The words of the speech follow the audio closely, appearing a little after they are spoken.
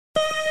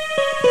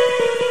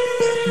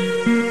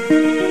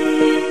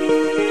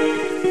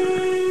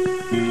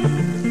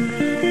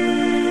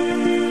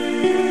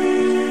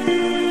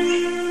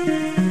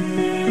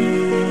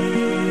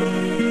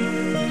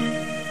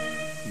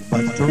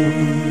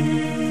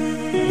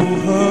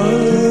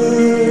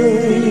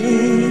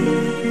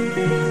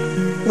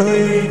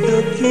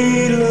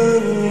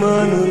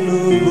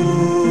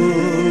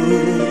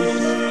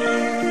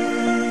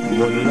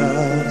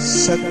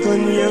sa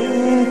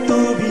kanyang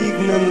tubig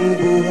ng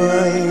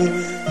buhay,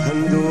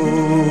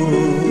 handog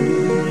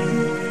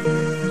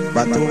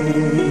batong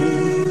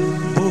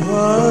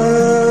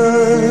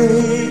buhay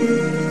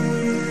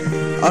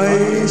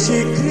ay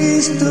si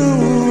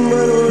Kristong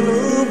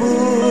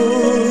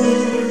marulubog,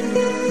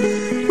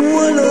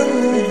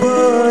 walang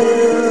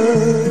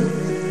bayad,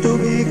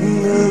 tubig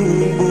ng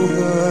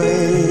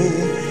buhay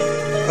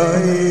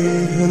ay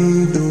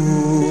handog.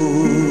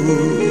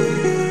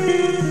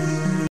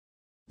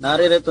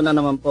 Naririto na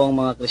naman po ang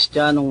mga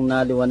Kristiyanong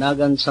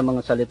naliwanagan sa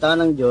mga salita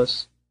ng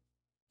Diyos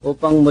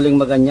upang muling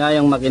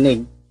maganyayang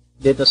makinig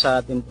dito sa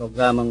ating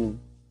programang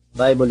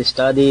Bible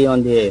Study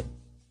on the Air.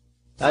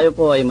 Tayo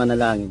po ay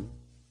manalangin.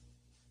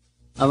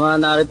 Ama,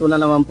 narito na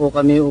naman po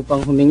kami upang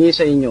humingi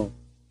sa inyo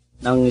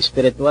ng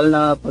espiritual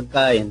na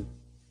pagkain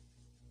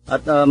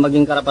at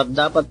maging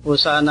karapat-dapat po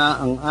sana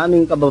ang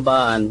aming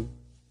kababaan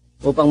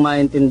upang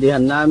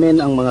maintindihan namin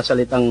ang mga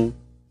salitang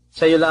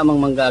sa iyo lamang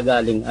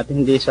manggagaling at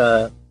hindi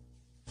sa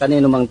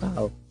kanino mang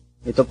tao.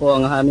 Ito po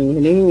ang aming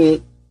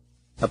hinihingi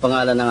sa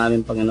pangalan ng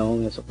aming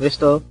Panginoong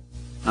Jesucristo.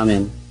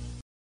 Amen.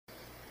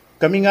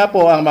 Kami nga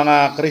po ang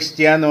mga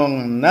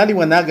Kristiyanong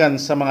naliwanagan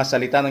sa mga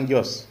salita ng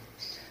Diyos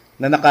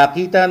na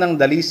nakakita ng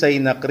dalisay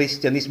na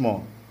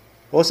Kristyanismo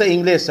o sa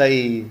Ingles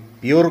ay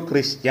pure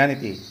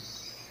Christianity.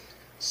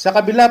 Sa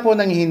kabila po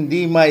ng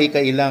hindi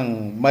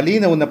maikailang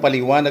malinaw na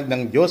paliwanag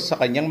ng Diyos sa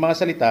kanyang mga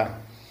salita,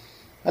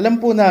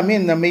 alam po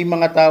namin na may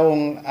mga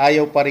taong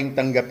ayaw pa ring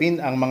tanggapin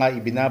ang mga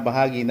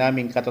ibinabahagi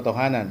naming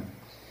katotohanan.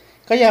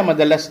 Kaya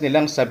madalas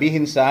nilang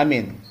sabihin sa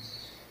amin,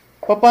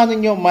 paano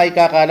nyo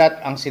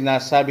maikakalat ang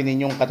sinasabi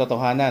ninyong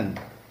katotohanan?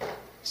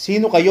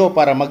 Sino kayo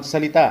para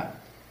magsalita?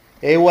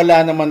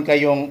 Wala naman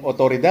kayong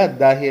otoridad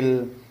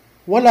dahil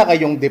wala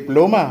kayong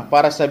diploma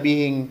para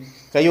sabihin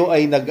kayo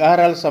ay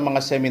nag-aral sa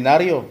mga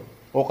seminaryo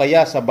o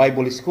kaya sa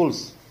Bible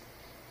schools.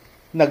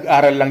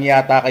 Nag-aral lang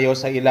yata kayo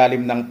sa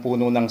ilalim ng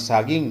puno ng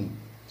saging.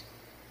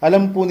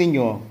 Alam po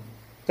ninyo,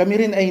 kami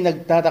rin ay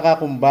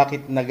nagtataka kung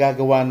bakit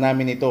nagagawa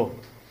namin ito.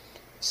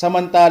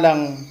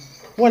 Samantalang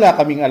wala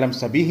kaming alam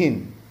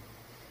sabihin.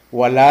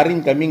 Wala rin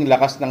kaming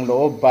lakas ng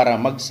loob para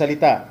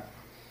magsalita.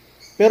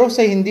 Pero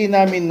sa hindi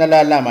namin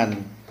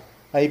nalalaman,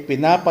 ay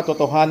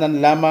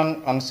pinapatotohanan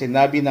lamang ang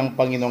sinabi ng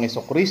Panginoong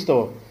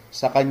Jesucristo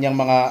sa kanyang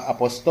mga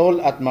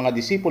apostol at mga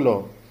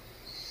disipulo.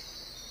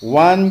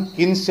 1:15,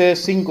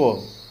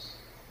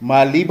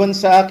 maliban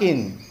sa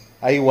akin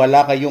ay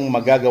wala kayong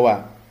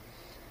magagawa.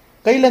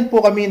 Kailan po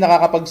kami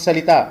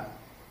nakakapagsalita?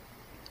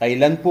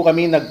 Kailan po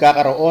kami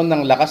nagkakaroon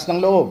ng lakas ng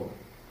loob?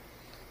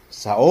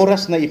 Sa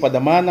oras na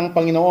ipadama ng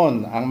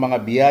Panginoon ang mga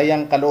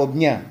biyayang kaloob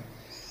niya,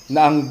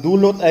 na ang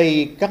dulot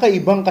ay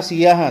kakaibang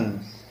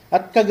kasiyahan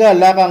at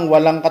kagalakang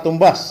walang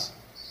katumbas,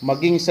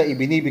 maging sa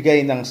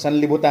ibinibigay ng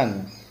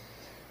sanlibutan,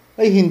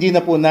 ay hindi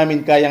na po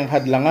namin kayang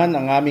hadlangan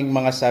ang aming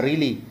mga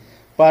sarili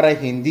para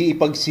hindi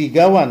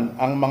ipagsigawan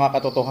ang mga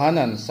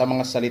katotohanan sa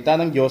mga salita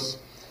ng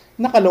Diyos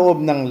na kaloob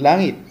ng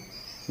langit,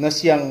 na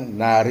siyang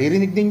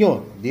naririnig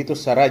ninyo dito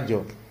sa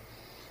radyo.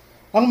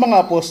 Ang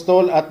mga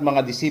apostol at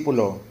mga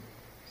disipulo,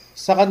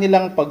 sa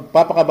kanilang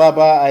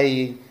pagpapakababa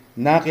ay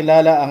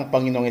nakilala ang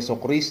Panginoong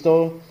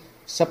Jesucristo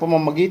sa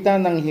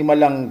pamamagitan ng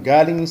himalang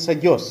galing sa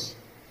Diyos.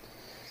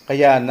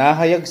 Kaya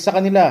nahayag sa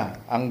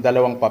kanila ang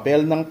dalawang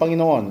papel ng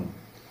Panginoon.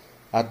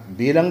 At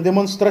bilang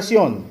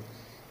demonstrasyon,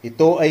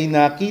 ito ay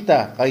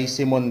nakita kay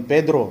Simon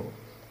Pedro,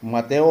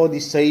 Mateo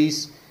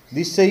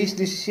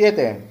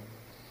 16:16-17,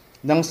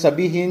 nang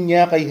sabihin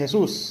niya kay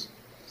Jesus,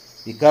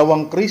 ikaw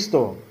ang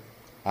Kristo,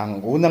 ang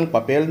unang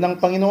papel ng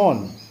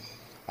Panginoon,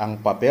 ang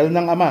papel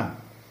ng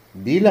Ama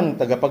bilang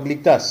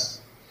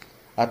tagapagligtas.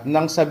 At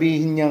nang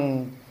sabihin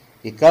niyang,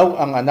 ikaw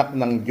ang anak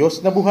ng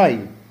Diyos na buhay,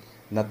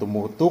 na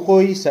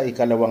tumutukoy sa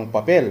ikalawang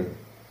papel,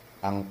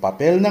 ang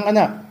papel ng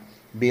anak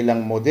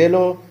bilang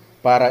modelo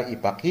para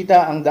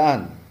ipakita ang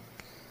daan.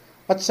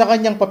 At sa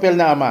kanyang papel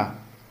na Ama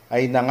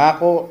ay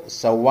nangako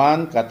sa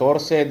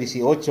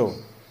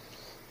 1:14-18,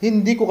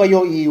 hindi ko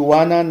kayo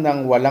iiwanan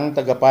ng walang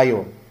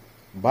tagapayo,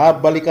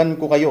 babalikan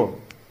ko kayo.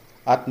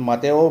 At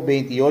Mateo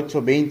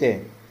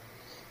 28:20,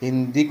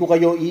 hindi ko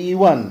kayo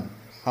iiwan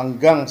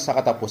hanggang sa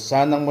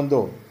katapusan ng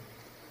mundo.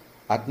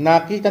 At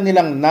nakita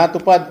nilang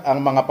natupad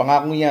ang mga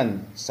pangakong yan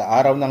sa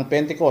araw ng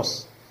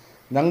Pentecost,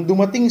 nang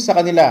dumating sa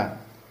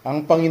kanila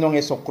ang Panginoong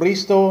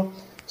Jesucristo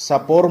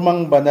sa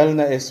pormang banal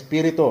na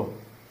Espiritu.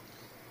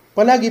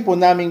 Palagi po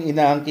naming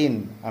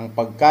inaangkin ang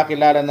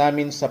pagkakilala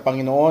namin sa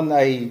Panginoon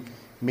ay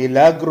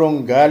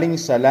milagrong galing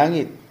sa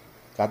langit,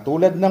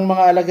 katulad ng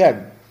mga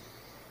alagad.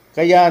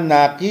 Kaya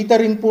nakita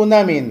rin po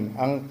namin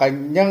ang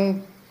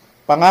kanyang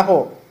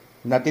pangako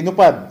na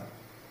tinupad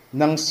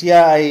nang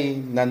siya ay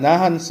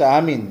nanahan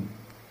sa amin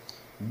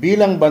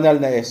bilang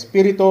banal na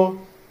Espiritu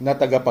na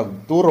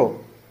tagapagturo.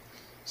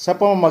 Sa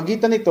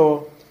pamamagitan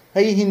nito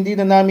ay hindi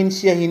na namin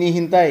siya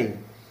hinihintay,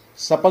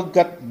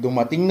 sapagkat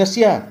dumating na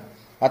siya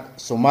at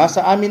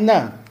sumasa amin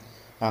na.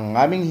 Ang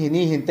aming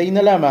hinihintay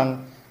na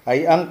lamang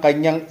ay ang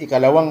kanyang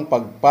ikalawang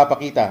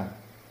pagpapakita.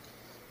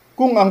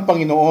 Kung ang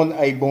Panginoon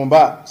ay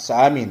bumaba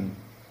sa amin,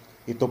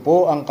 Ito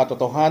po ang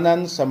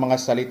katotohanan sa mga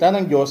salita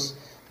ng Diyos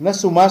na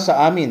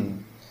sumasa amin.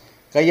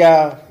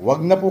 Kaya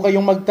wag na po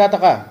kayong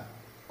magtataka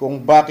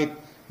kung bakit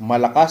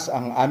malakas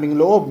ang aming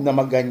loob na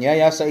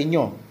maganyaya sa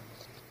inyo.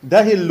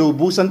 Dahil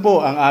lubusan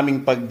po ang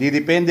aming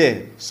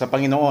pagdidepende sa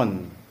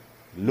Panginoon.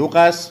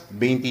 Lucas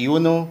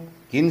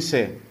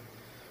 21:15.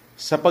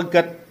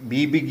 Sapagkat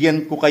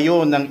bibigyan ko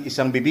kayo ng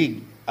isang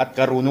bibig at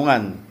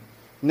karunungan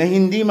na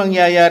hindi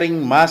mangyayaring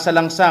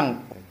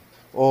masalangsang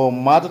o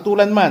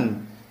matutulan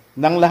man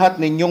ng lahat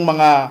ninyong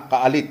mga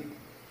kaalit.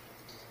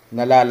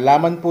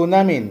 Nalalaman po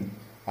namin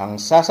ang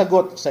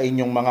sasagot sa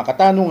inyong mga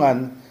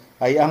katanungan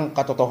ay ang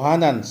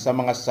katotohanan sa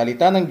mga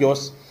salita ng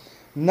Diyos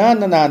na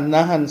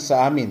nananahan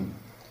sa amin.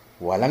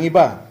 Walang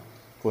iba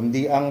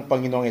kundi ang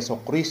Panginoong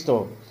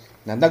Hesukristo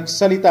na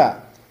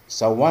nagsalita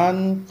sa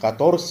Juan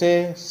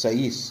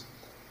 14:6.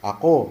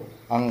 Ako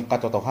ang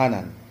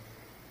katotohanan.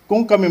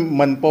 Kung kami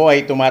man po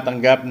ay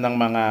tumatanggap ng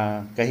mga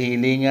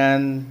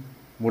kahilingan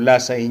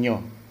mula sa inyo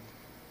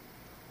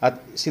at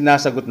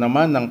sinasagot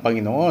naman ng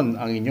Panginoon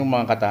ang inyong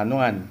mga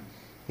katanungan,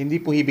 hindi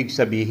po ibig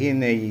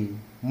sabihin ay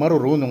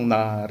marurunong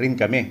na rin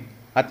kami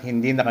at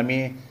hindi na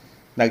kami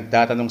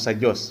nagtatanong sa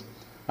Diyos.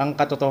 Ang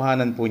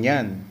katotohanan po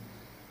niyan,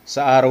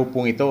 sa araw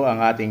pong ito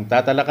ang ating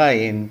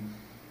tatalakayin,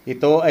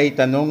 ito ay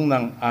tanong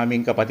ng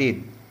aming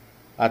kapatid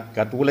at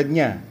katulad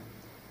niya,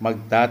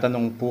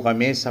 magtatanong po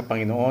kami sa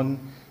Panginoon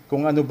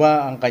kung ano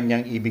ba ang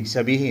kanyang ibig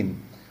sabihin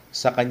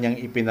sa kanyang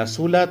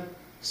ipinasulat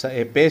sa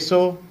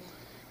Efeso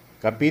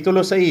Kapitulo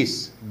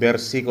 6,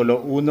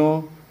 versikulo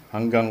 1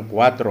 hanggang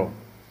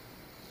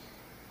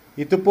 4.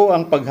 Ito po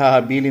ang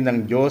paghahabilin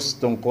ng Diyos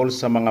tungkol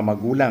sa mga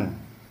magulang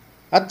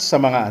at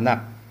sa mga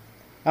anak.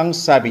 Ang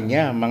sabi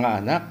niya, mga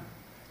anak,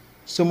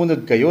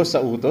 sumunod kayo sa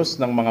utos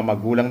ng mga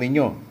magulang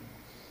ninyo.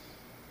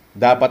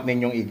 Dapat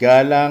ninyong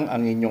igalang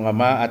ang inyong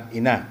ama at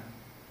ina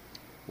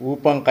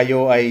upang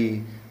kayo ay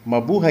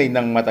mabuhay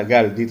ng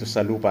matagal dito sa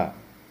lupa.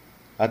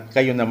 At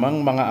kayo namang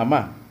mga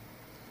ama,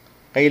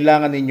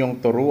 kailangan ninyong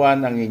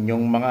turuan ang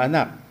inyong mga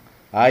anak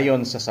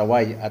ayon sa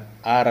saway at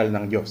aral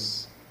ng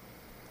Diyos.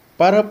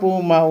 Para po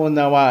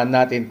maunawaan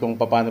natin kung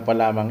paano pa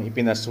lamang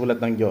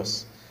ipinasulat ng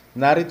Diyos,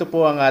 narito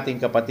po ang ating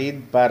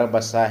kapatid para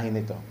basahin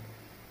ito.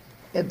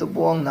 Ito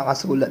po ang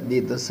nakasulat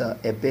dito sa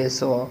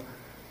Efeso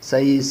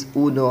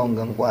 6:1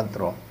 hanggang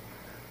 4.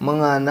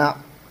 Mga anak,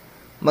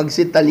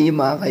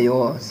 magsitalima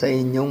kayo sa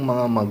inyong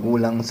mga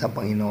magulang sa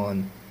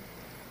Panginoon,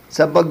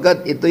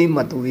 sapagkat ito'y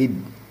matuwid.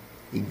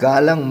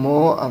 Igalang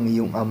mo ang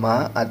iyong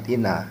ama at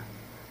ina,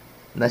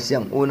 na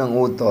siyang unang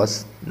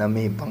utos na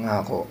may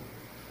pangako,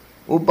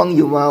 upang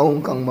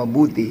yumaong kang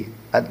mabuti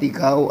at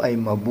ikaw ay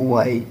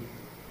mabuhay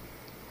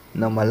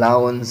na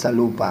malawon sa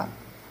lupa.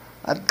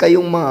 At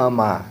kayong mga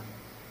ama,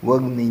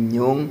 huwag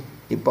ninyong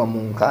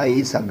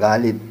ipamungkay sa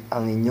galit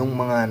ang inyong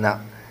mga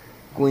anak,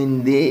 kung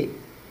hindi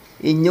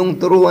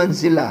inyong turuan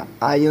sila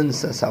ayon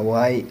sa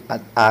saway at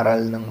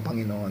aral ng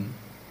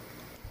Panginoon.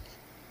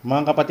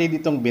 Mga kapatid,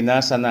 itong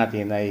binasa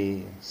natin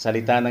ay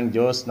salita ng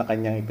Diyos na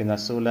kanyang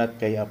ipinasulat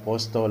kay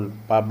Apostol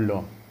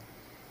Pablo.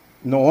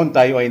 Noon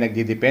tayo ay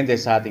nagdidepende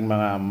sa ating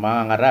mga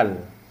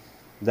mangangaral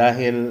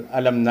dahil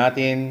alam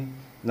natin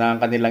na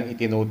ang kanilang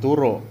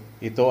itinuturo,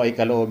 ito ay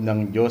kaloob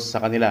ng Diyos sa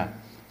kanila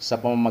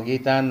sa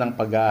pamamagitan ng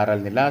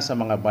pag-aaral nila sa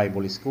mga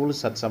Bible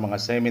schools at sa mga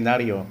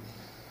seminaryo.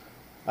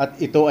 At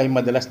ito ay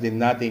madalas din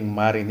nating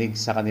marinig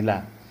sa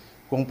kanila.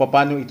 Kung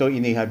paano ito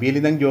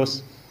inihabilin ng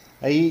Diyos,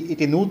 ay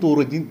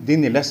itinuturo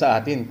din nila sa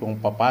atin kung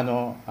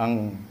paano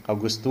ang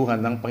kagustuhan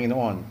ng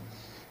Panginoon.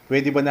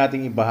 Pwede ba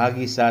nating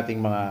ibahagi sa ating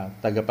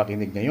mga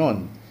tagapakinig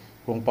ngayon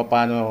kung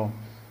paano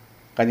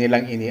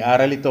kanilang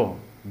iniaral ito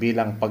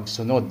bilang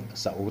pagsunod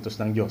sa utos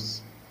ng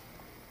Diyos?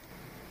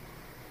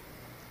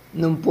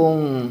 Nung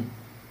pong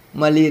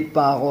maliit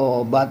pa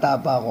ako, bata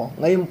pa ako,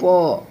 ngayon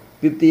po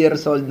 50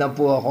 years old na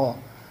po ako,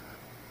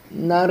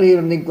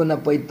 naririnig ko na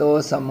po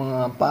ito sa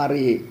mga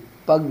pari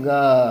pag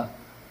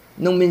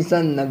nung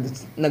minsan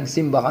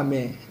nagsimba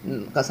kami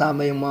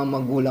kasama yung mga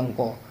magulang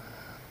ko.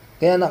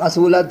 Kaya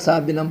nakasulat,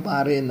 sabi ng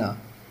pare na,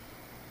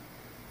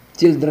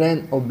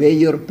 "Children,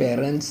 obey your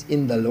parents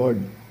in the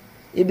Lord."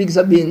 Ibig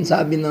sabihin,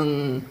 sabi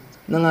ng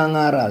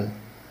nangangaral,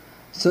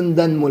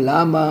 sundan mo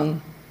lamang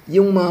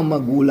yung mga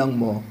magulang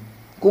mo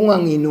kung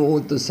ang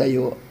inuutos sa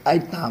iyo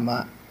ay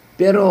tama.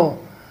 Pero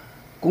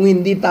kung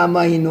hindi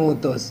tama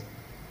inuutos,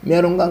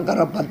 meron kang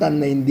karapatan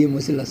na hindi mo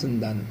sila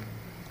sundan.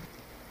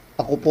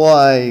 Ako po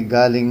ay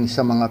galing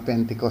sa mga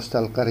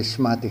Pentecostal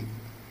Charismatic.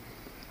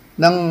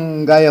 Nang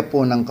gaya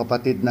po ng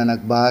kapatid na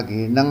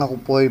nagbahagi, nang ako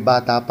po ay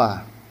bata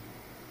pa,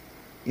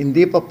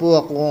 hindi pa po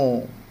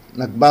ako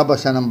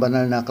nagbabasa ng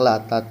banal na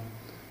aklat at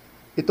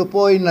ito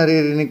po ay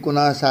naririnig ko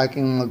na sa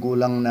aking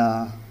magulang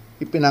na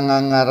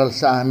ipinangangaral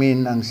sa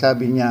amin. Ang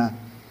sabi niya,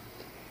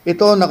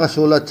 ito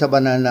nakasulat sa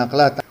banal na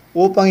aklat.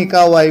 Upang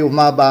ikaw ay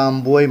umaba ang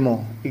buhay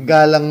mo,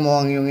 igalang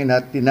mo ang iyong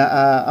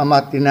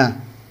ama at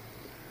ina,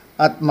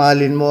 at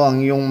mahalin mo ang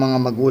iyong mga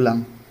magulang,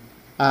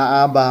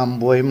 aaba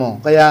ang buhay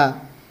mo. Kaya,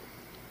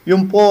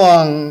 yun po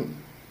ang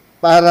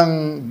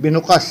parang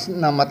binukas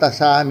na mata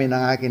sa amin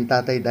ng aking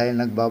tatay dahil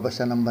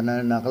nagbabasa ng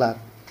banal na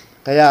aklat.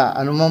 Kaya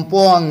anuman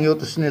po ang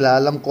utos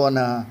nila, alam ko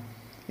na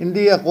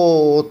hindi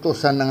ako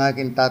utusan ng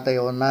aking tatay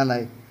o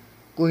nanay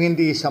kung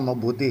hindi sa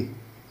mabuti.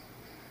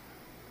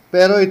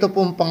 Pero ito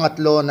pong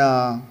pangatlo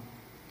na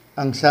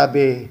ang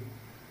sabi,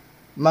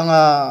 mga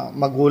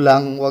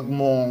magulang, wag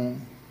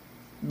mong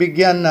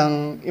bigyan ng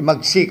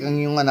imagsik ang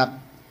iyong anak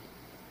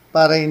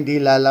para hindi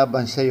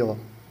lalaban sa iyo.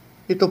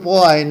 Ito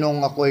po ay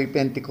nung ako'y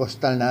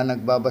Pentecostal na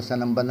nagbabasa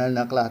ng banal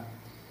na aklat.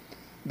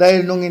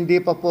 Dahil nung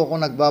hindi pa po ako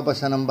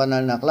nagbabasa ng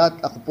banal na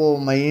aklat, ako po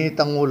mainit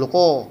ang ulo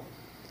ko.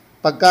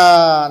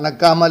 Pagka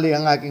nagkamali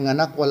ang aking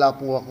anak, wala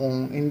po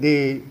akong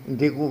hindi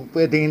ko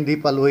pwedeng hindi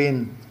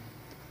paluin.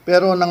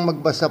 Pero nang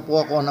magbasa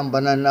po ako ng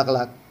banal na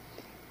aklat,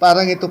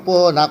 parang ito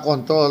po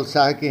na-control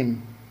sa akin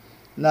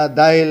na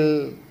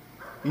dahil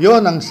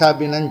yon ang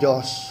sabi ng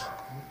Diyos.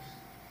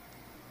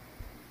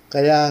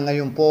 Kaya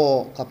ngayon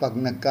po kapag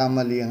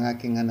nagkamali ang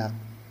aking anak,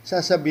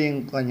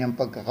 sasabihin ko kanyang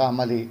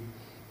pagkakamali,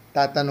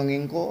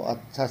 tatanungin ko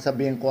at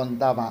sasabihin ko ang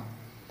tama.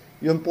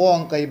 Yun po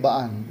ang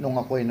kaibaan nung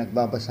ako'y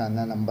nagbabasa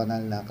na ng banal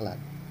na aklat.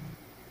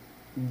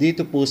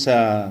 Dito po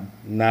sa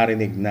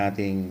narinig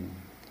nating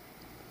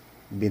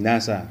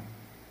binasa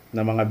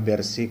na mga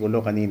bersikulo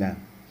kanina,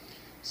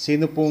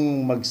 sino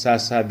pong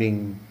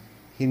magsasabing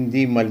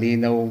hindi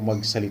malinaw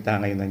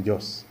magsalita ngayon ng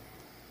Diyos?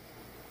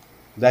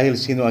 Dahil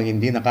sino ang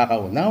hindi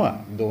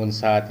nakakaunawa doon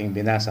sa ating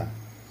binasa?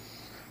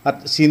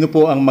 At sino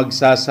po ang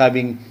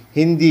magsasabing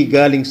hindi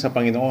galing sa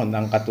Panginoon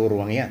ang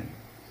katuruang yan?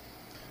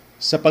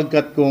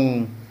 Sapagkat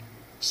kung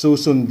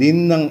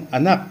susundin ng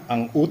anak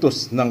ang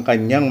utos ng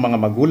kanyang mga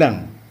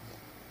magulang,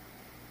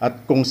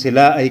 at kung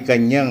sila ay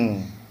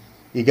kanyang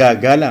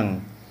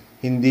igagalang,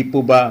 hindi po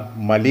ba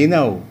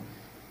malinaw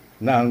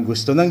na ang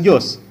gusto ng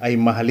Diyos ay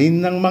mahalin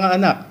ng mga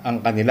anak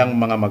ang kanilang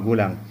mga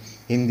magulang?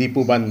 Hindi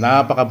po ba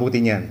napakabuti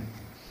niyan?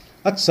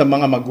 At sa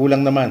mga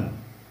magulang naman,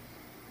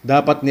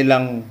 dapat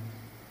nilang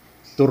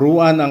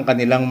turuan ang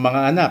kanilang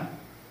mga anak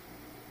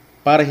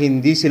para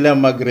hindi sila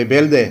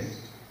magrebelde,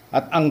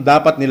 at ang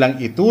dapat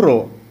nilang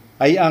ituro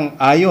ay ang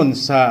ayon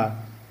sa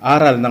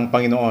aral ng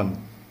Panginoon.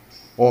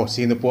 O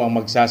sino po ang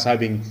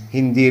magsasabing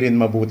hindi rin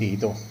mabuti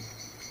ito?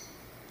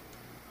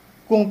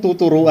 Kung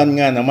tuturuan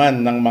nga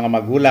naman ng mga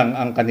magulang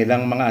ang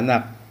kanilang mga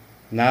anak,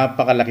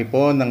 napakalaki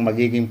po ng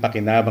magiging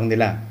pakinabang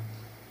nila.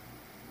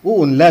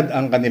 Uunlad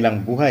ang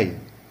kanilang buhay.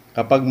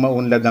 Kapag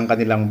maunlad ang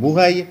kanilang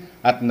buhay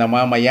at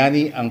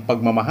namamayani ang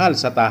pagmamahal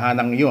sa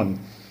tahanang iyon,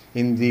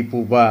 hindi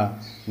po ba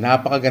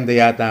napakaganda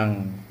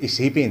yatang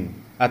isipin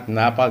at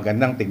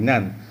napakagandang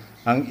tignan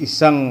ang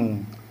isang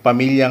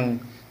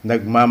pamilyang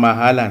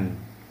nagmamahalan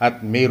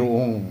at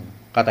mayroong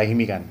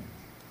katahimikan?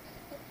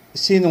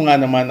 Sino nga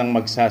naman ang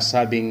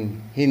magsasabing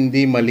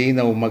hindi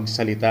malinaw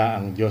magsalita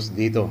ang Diyos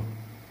dito?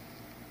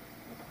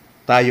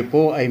 Tayo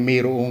po ay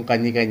mayroong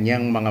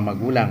kani-kanyang mga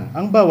magulang.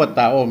 Ang bawat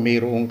tao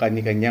mayroong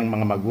kani-kanyang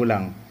mga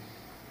magulang.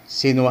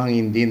 Sino ang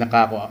hindi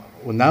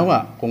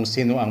nakakaunawa kung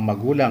sino ang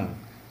magulang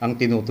ang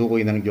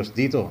tinutukoy ng Diyos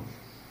dito?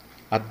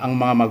 At ang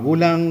mga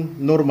magulang,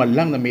 normal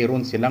lang na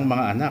mayroon silang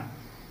mga anak.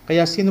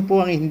 Kaya sino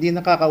po ang hindi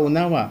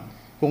nakakaunawa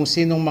kung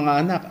sinong mga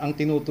anak ang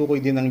tinutukoy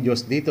din ng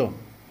Diyos dito?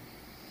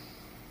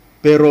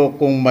 Pero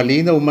kung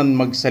malinaw man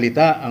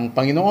magsalita ang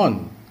Panginoon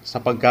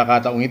sa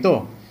pagkakataong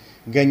ito,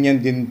 ganyan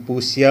din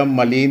po siya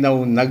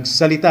malinaw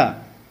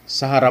nagsalita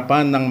sa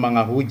harapan ng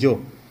mga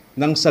Hudyo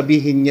nang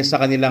sabihin niya sa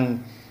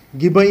kanilang,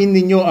 "Gibain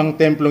ninyo ang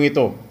templong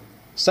ito.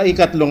 Sa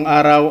ikatlong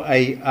araw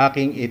ay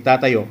aking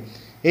itatayo."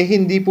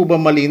 Hindi po ba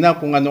malinaw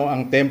kung ano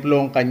ang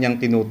templong kanyang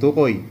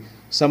tinutukoy?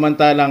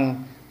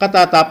 Samantalang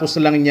katatapos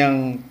lang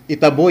niyang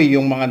itaboy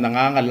yung mga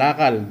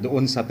nangangalakal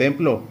doon sa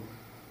templo.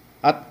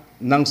 At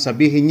nang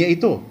sabihin niya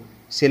ito,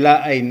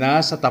 sila ay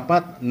nasa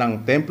tapat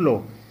ng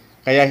templo.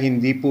 Kaya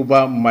hindi po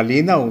ba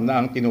malinaw na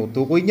ang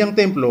tinutukoy niyang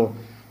templo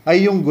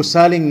ay yung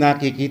gusaling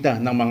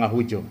nakikita ng mga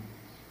Hudyo?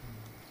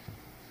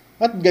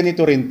 At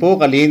ganito rin po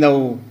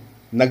kalinaw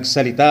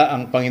nagsalita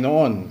ang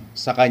Panginoon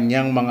sa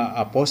kanyang mga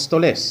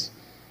apostoles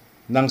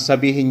nang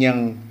sabihin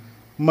niyang,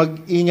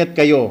 "Mag-ingat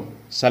kayo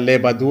sa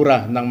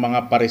lebadura ng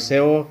mga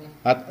Pariseo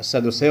at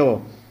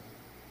Saduseo."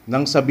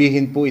 Nang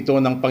sabihin po ito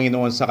ng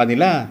Panginoon sa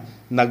kanila,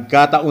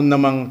 nagkataon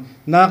namang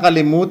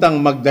nakalimutang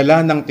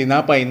magdala ng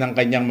tinapay ng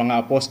kanyang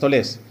mga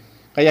apostoles.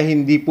 Kaya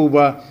hindi po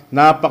ba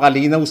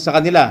napakalinaw sa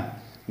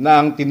kanila na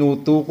ang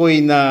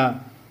tinutukoy na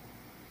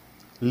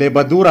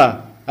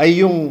lebadura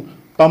ay yung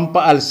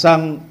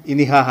pampaalsang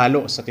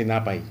inihahalo sa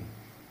tinapay?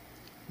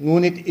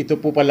 Ngunit ito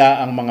po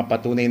pala ang mga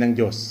patunay ng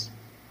Diyos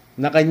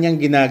na kanyang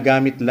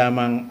ginagamit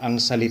lamang ang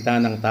salita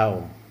ng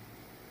tao.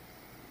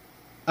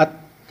 At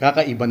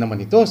kakaiba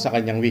naman ito sa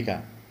kanyang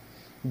wika.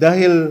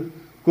 Dahil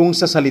kung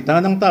sa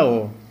salita ng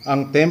tao,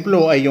 ang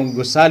templo ay yung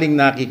gusaling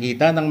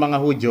nakikita ng mga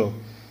Hudyo,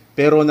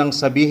 pero nang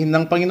sabihin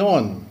ng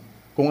Panginoon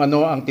kung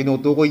ano ang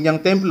tinutukoy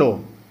niyang templo,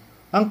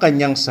 ang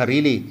kanyang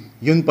sarili,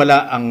 yun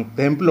pala ang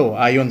templo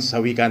ayon sa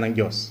wika ng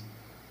Diyos.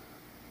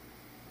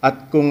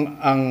 At kung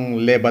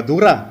ang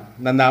lebadura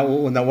na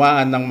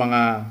nauunawaan ng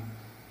mga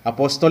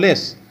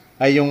apostoles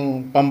ay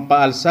yung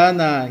pampaalsa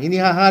na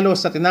hinihahalo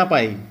sa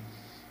tinapay,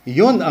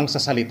 yun ang sa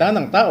salita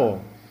ng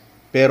tao,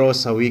 Pero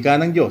sa wika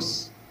ng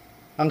Diyos,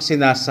 ang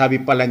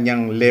sinasabi pala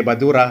niyang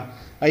lebadura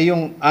ay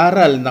yung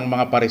aral ng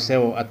mga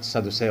Pariseo at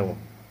Saduseo.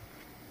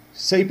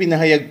 Sa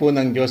ipinahayag po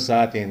ng Diyos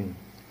sa atin,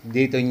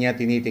 dito niya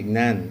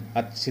tinitignan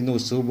at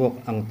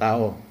sinusubok ang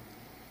tao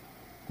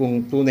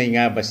kung tunay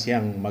nga ba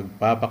siyang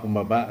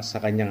magpapakumbaba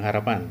sa kanyang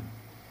harapan.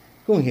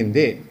 Kung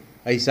hindi,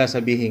 ay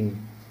sasabihin,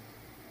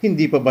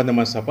 hindi pa ba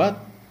naman sapat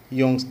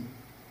yung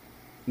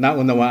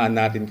naunawaan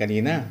natin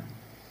kanina?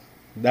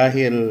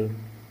 Dahil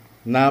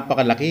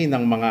napakalaki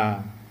ng mga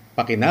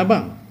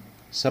pakinabang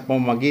sa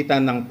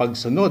pamamagitan ng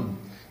pagsunod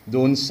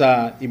doon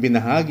sa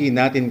ibinahagi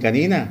natin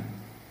kanina.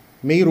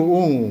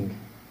 Mayroong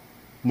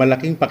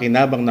malaking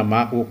pakinabang na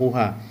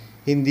makukuha.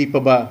 Hindi pa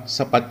ba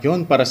sapat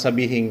yun para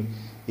sabihin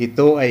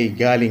ito ay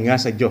galing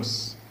nga sa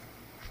Diyos?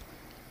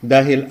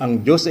 Dahil ang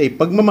Diyos ay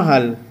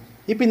pagmamahal,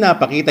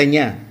 ipinapakita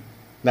niya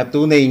na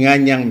tunay nga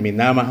niyang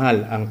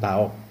minamahal ang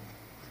tao.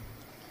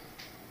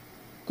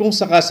 Kung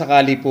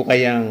sakasakali po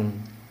kayang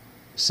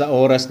sa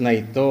oras na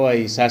ito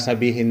ay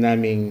sasabihin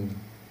naming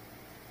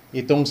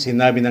itong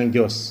sinabi ng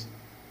Diyos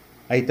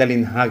ay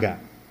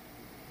talinhaga,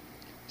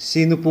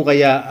 sino po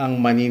kaya ang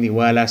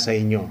maniniwala sa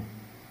inyo?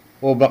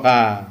 O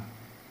baka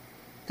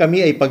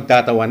kami ay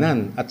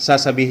pagtatawanan at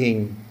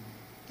sasabihin,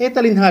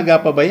 talinhaga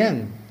pa ba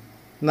yan?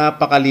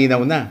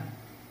 Napakalinaw na.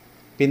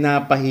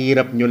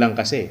 Pinapahirap nyo lang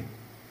kasi.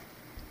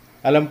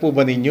 Alam po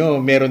ba ninyo,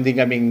 meron din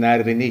kaming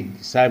narinig.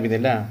 Sabi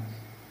nila,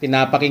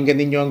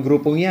 pinapakinggan ninyo ang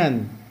grupong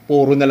yan.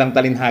 Puro na lang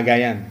talinhaga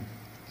yan.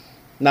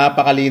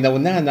 Napakalinaw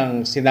na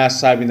ng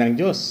sinasabi ng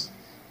Diyos.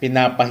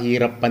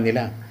 Pinapahirap pa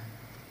nila.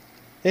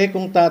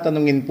 Kung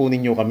tatanungin po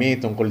ninyo kami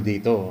tungkol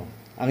dito,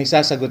 ang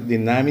isasagot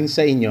din namin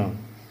sa inyo,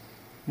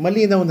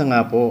 malinaw na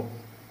nga po.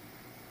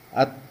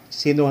 At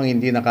sino ang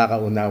hindi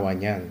nakakaunawa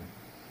niyan?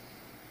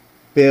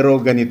 Pero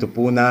ganito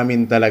po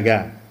namin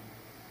talaga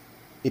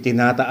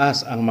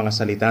itinataas ang mga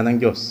salita ng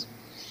Diyos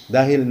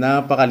dahil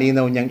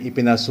napakalinaw niyang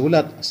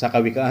ipinasulat sa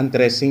Kawikaan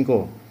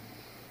 3:5.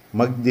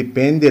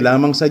 Magdepende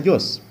lamang sa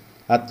Diyos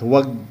at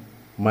huwag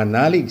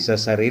manalig sa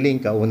sariling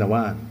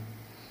kaunawaan.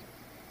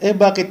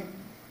 Bakit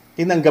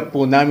tinanggap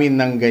po namin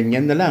ng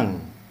ganyan na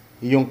lang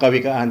yung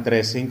Kawikaan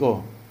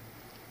 3:5?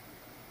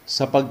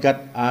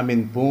 Sapagkat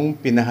amin pong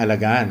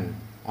pinahalagaan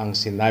ang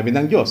sinabi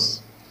ng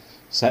Diyos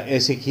sa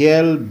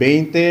Ezekiel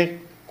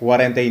 20:49,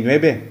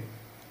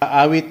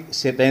 awit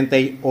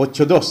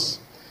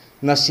 78:2,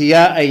 na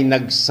siya ay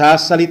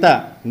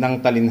nagsasalita ng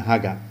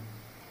talinhaga.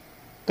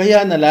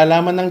 Kaya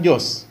nalalaman ng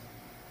Diyos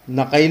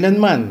na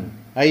kailanman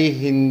ay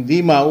hindi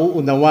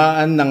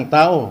mauunawaan ng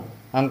tao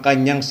ang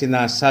kanyang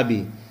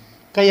sinasabi.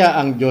 Kaya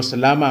ang Diyos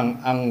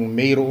lamang ang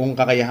mayroong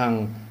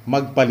kakayahang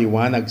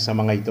magpaliwanag sa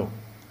mga ito.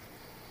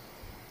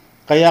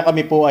 Kaya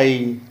kami po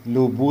ay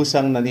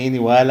lubusang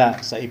naniniwala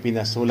sa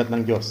ipinasulat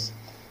ng Diyos.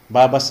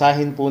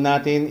 Babasahin po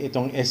natin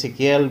itong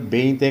Ezekiel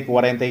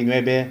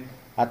 20:49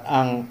 at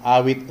ang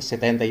awit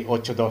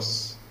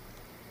 78:2.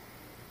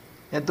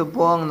 Ito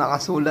po ang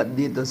nakasulat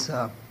dito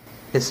sa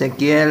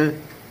Ezekiel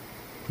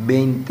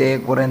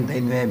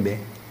 20:49.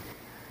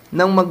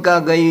 Nang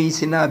magkagayoy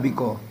sinabi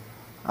ko,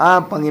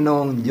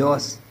 Panginoong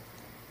Diyos,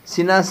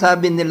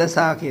 sinasabi nila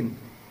sa akin,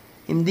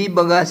 hindi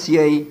baga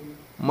siya'y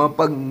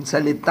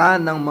mapagsalita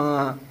ng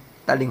mga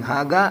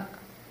talinghaga?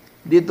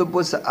 Dito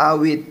po sa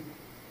awit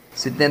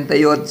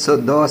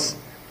 78:2,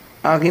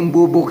 aking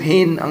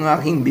bubukhin ang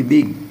aking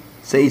bibig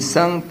sa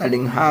isang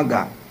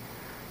talinghaga.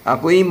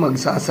 Ako'y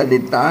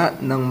magsasalita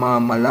ng mga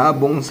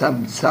malabong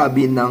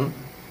sabi ng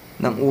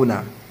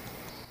una.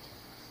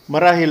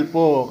 Marahil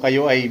po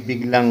kayo ay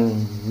biglang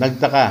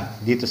nagtaka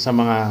dito sa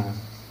mga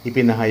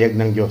ipinahayag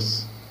ng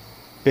Diyos.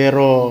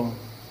 Pero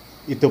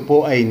ito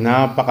po ay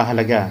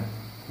napakahalaga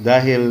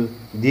dahil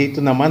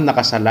dito naman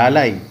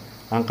nakasalalay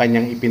ang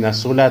kanyang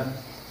ipinasulat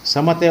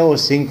sa Mateo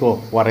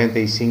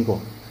 5:45.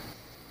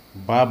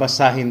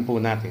 Babasahin po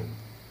natin.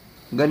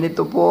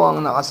 Ganito po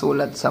ang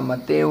nakasulat sa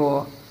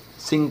Mateo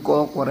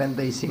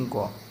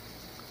 5:45.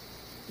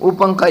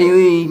 Upang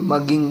kayo'y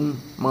maging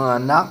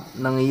mga anak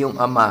ng iyong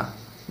Ama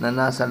na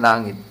nasa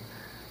langit,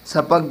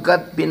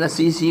 sapagkat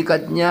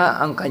pinasisikat niya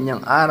ang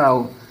kanyang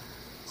araw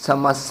sa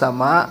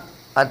masama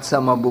at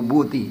sa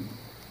mabubuti,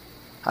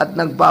 at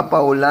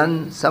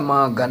nagpapaulan sa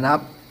mga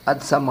ganap at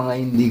sa mga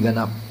hindi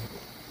ganap.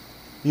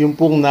 Yung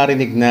pong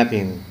narinig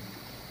natin,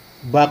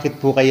 bakit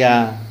po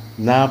kaya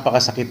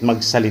napakasakit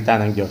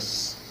magsalita ng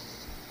Diyos?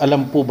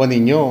 Alam po ba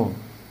ninyo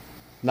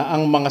na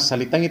ang mga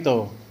salitang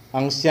ito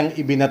ang siyang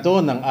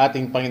ibinato ng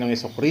ating Panginoong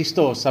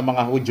Jesucristo sa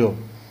mga Hudyo,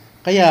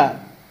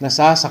 kaya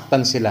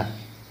nasasaktan sila?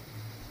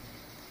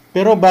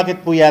 Pero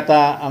bakit po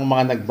yata ang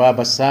mga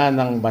nagbabasa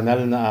ng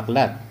banal na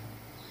aklat,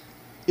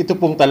 ito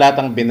pong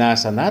talatang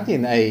binasa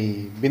natin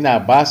ay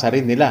binabasa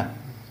rin nila?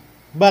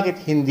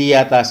 Bakit hindi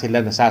yata sila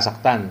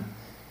nasasaktan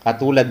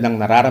katulad ng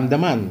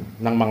nararamdaman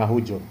ng mga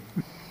Hudyo?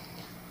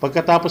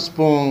 Pagkatapos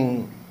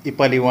pong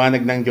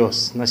ipaliwanag ng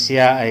Diyos na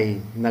siya ay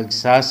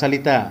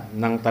nagsasalita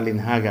ng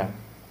talinhaga,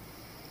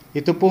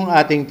 ito pong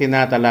ating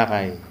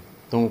tinatalakay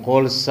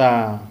tungkol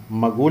sa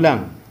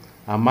magulang,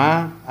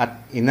 ama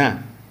at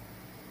ina.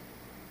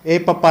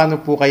 Paano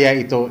po kaya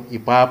ito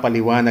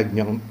ipapaliwanag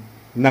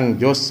ng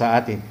Diyos sa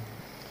atin?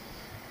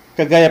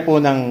 Kagaya po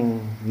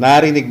ng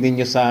narinig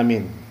ninyo sa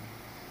amin,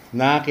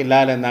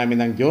 nakilala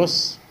namin ng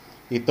Diyos,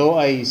 ito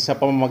ay sa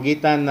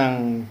pamamagitan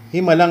ng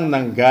himalang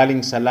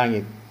nanggaling sa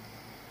langit.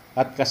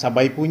 At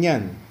kasabay po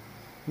niyan,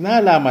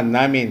 nalaman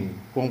namin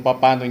kung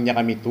paano niya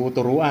kami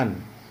tuturuan,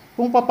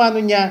 kung paano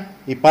niya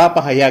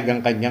ipapahayag ang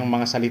kanyang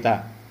mga salita.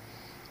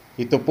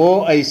 Ito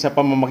po ay sa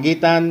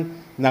pamamagitan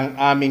ng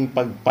aming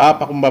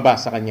pagpapakumbaba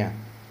sa Kanya.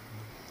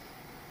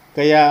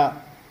 Kaya,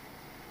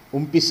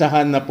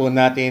 umpisahan na po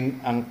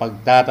natin ang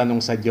pagtatanong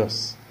sa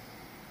Diyos.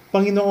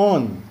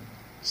 Panginoon,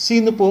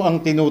 sino po ang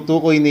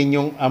tinutukoy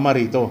ninyong Ama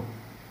rito?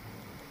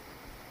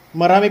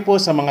 Marami po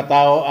sa mga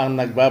tao ang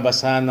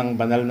nagbabasa ng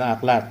banal na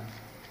aklat,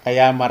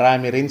 kaya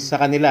marami rin sa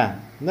kanila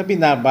na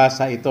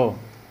binabasa ito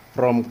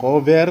from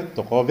cover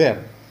to cover.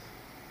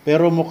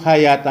 Pero mukha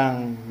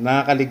yatang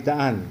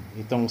nakaligtaan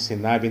itong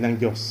sinabi ng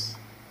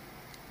Diyos.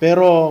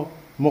 Pero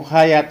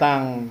mukha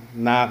yatang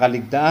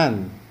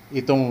nakaligtaan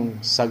itong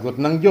sagot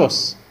ng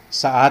Diyos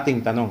sa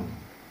ating tanong.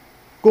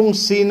 Kung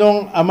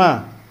sinong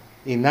ama,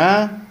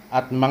 ina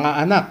at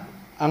mga anak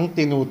ang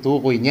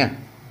tinutukoy niya.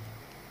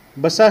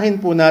 Basahin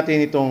po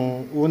natin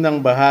itong unang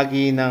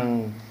bahagi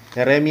ng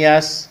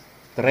Jeremias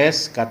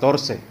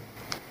 3:14.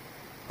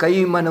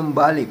 Kayo'y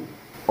manambalik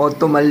o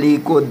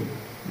tumalikod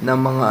ng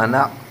mga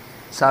anak,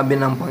 sabi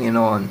ng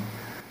Panginoon,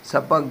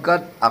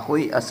 sapagkat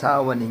ako'y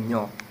asawa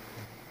ninyo.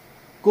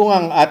 Kung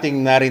ang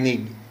ating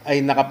narinig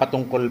ay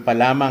nakapatungkol pa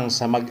lamang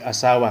sa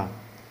mag-asawa,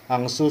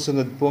 ang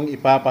susunod pong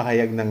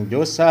ipapahayag ng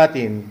Diyos sa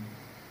atin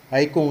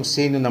ay kung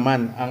sino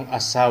naman ang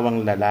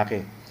asawang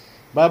lalaki.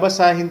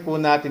 Babasahin po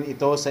natin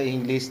ito sa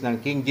English ng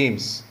King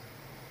James.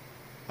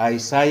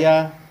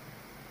 Isaiah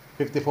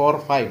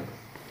 54:5.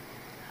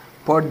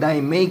 For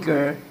thy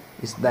maker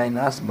is thine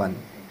husband.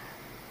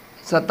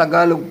 Sa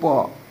Tagalog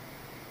po,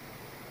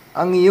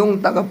 ang iyong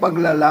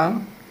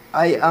tagapaglalang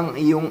ay ang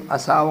iyong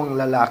asawang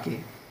lalaki.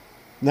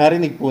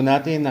 Narinig po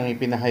natin ang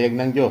ipinahayag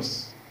ng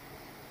Diyos,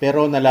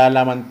 pero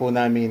nalalaman po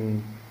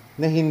namin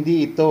na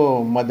hindi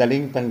ito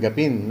madaling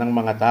tanggapin ng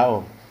mga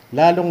tao,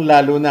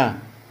 lalong-lalo na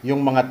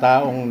yung mga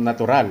taong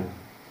natural.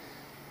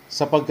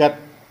 Sapagkat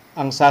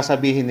ang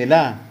sasabihin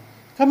nila,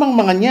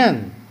 kamangmangan yan,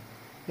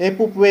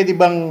 pwede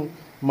bang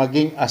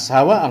maging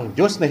asawa ang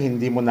Diyos na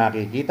hindi mo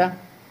nakikita?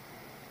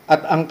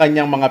 At ang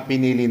kanyang mga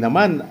pinili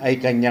naman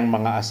ay kanyang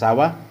mga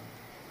asawa?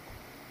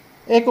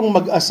 Kung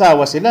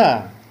mag-asawa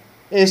sila,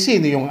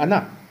 sino yung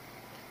anak?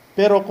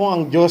 Pero kung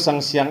ang Diyos ang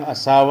siyang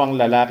asawang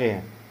lalaki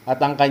at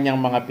ang kanyang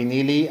mga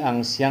pinili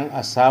ang siyang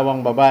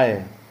asawang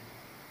babae,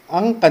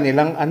 ang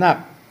kanilang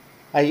anak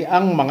ay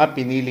ang mga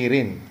pinili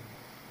rin.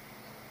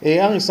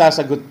 Ang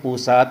isasagot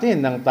po sa atin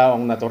ng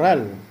taong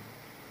natural,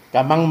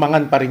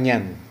 kamangmangan pa rin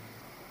yan.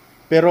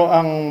 Pero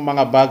ang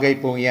mga bagay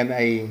po yan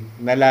ay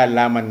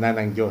nalalaman na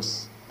ng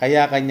Diyos.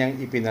 Kaya kanyang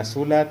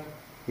ipinasulat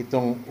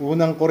itong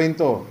unang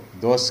Korinto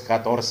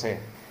 2:14.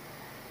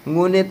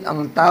 Ngunit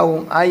ang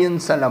taong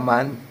ayon sa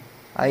laman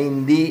ay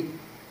hindi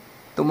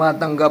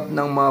tumatanggap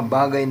ng mga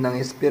bagay ng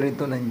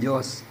Espiritu ng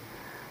Diyos,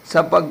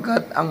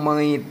 sapagkat ang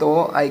mga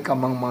ito ay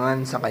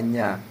kamangmangan sa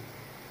Kanya,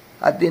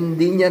 at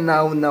hindi niya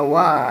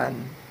naunawaan,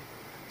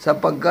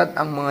 sapagkat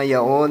ang mga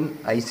yaon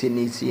ay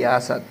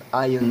sinisiyasat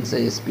ayon sa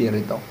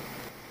Espiritu.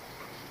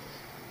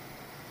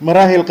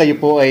 Marahil kayo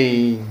po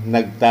ay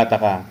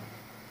nagtataka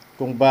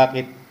kung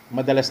bakit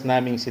madalas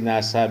naming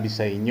sinasabi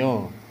sa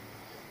inyo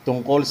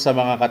tungkol sa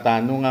mga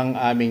katanungang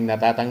aming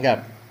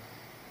natatanggap,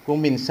 kung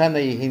minsan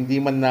ay hindi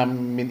man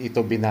namin ito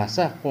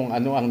binasa kung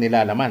ano ang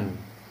nilalaman.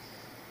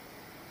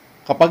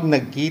 Kapag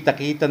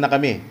nagkita-kita na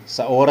kami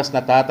sa oras na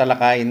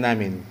tatalakayin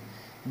namin,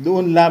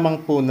 doon lamang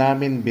po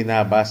namin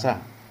binabasa.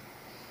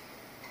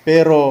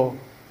 Pero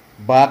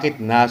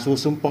bakit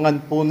nasusumpungan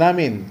po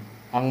namin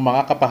ang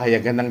mga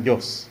kapahayagan ng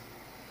Diyos?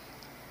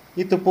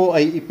 Ito po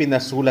ay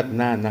ipinasulat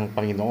na ng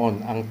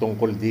Panginoon ang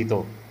tungkol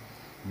dito.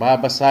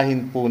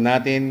 Babasahin po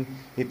natin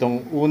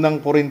itong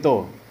unang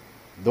Korinto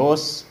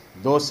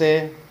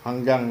 2:12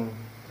 hanggang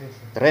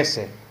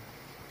 13.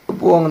 Ito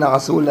po ang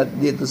nakasulat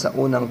dito sa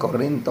unang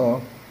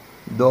Korinto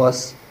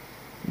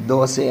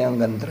 2:12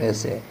 hanggang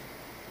 13.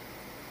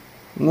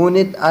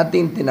 Ngunit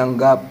ating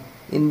tinanggap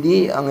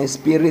hindi ang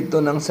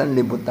espiritu ng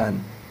sanlibutan,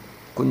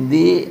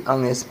 kundi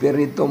ang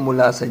espiritu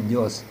mula sa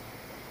Diyos,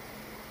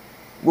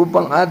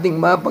 upang ating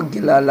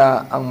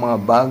mapagkilala ang mga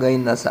bagay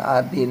na sa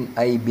atin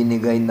ay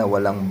binigay na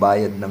walang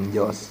bayad ng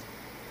Diyos,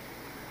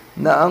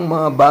 na ang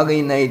mga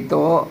bagay na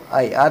ito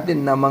ay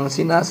atin namang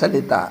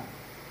sinasalita,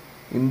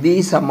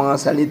 hindi sa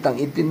mga salitang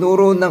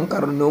itinuro ng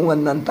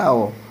karunungan ng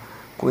tao,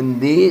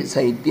 kundi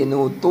sa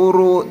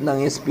itinuturo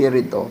ng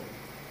Espiritu,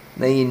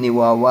 na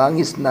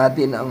iniwawangis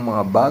natin ang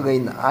mga bagay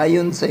na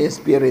ayon sa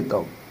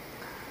Espiritu,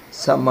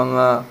 sa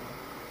mga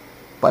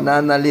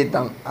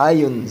pananalitang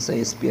ayon sa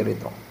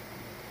Espiritu.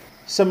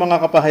 Sa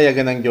mga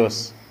kapahayagan ng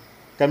Diyos,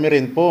 kami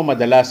rin po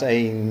madalas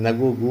ay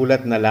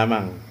nagugulat na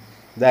lamang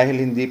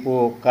dahil hindi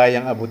po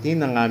kayang abutin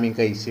ng aming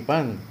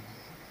kaisipan.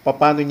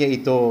 Paano niya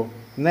ito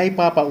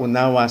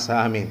naipapaunawa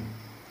sa amin?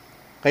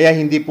 Kaya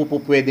hindi po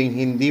pwedeng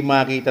hindi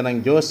makita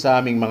ng Diyos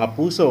sa aming mga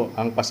puso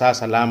ang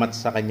pasasalamat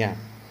sa Kanya.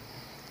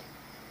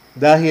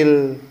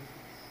 Dahil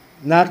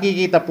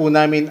nakikita po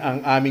namin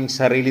ang aming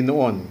sarili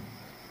noon.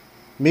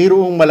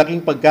 Mayroong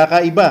malaking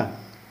pagkakaiba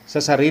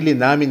sa sarili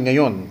namin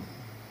ngayon.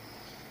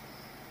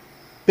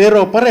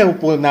 Pero pareho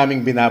po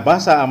naming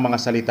binabasa ang mga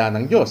salita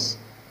ng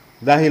Diyos.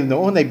 Dahil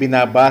noon ay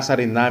binabasa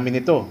rin namin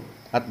ito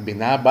at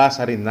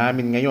binabasa rin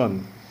namin ngayon.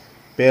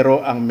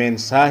 Pero ang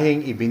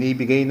mensaheng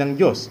ibinibigay ng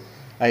Diyos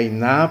ay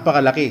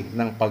napakalaki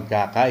ng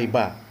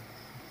pagkakaiba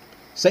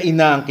sa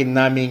inaangkin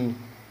naming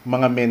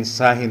mga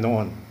mensahe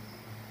noon.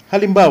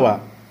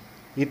 Halimbawa,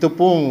 ito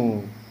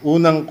pong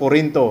unang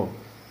Korinto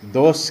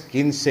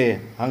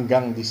 2:15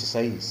 hanggang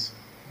 16.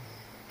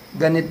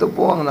 Ganito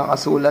po ang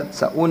nakasulat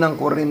sa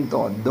unang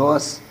Korinto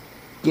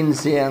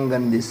 2:15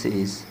 hanggang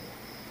 16.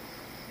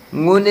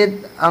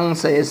 Ngunit ang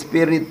sa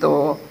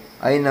Espiritu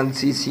ay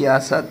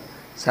nagsisiyasat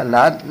sa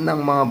lahat ng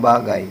mga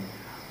bagay,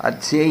 at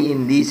siya'y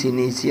hindi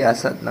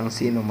sinisiyasat ng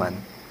sino man.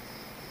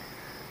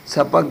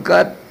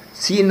 Sapagkat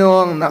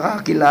sino ang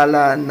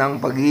nakakilala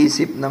ng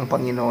pag-iisip ng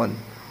Panginoon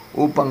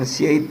upang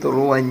siya'y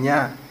turuan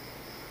niya?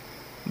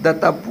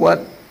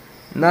 Datapwat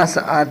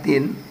nasa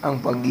atin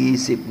ang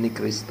pag-iisip ni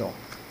Kristo.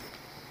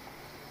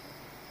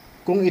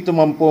 Kung ito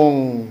man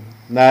pong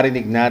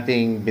narinig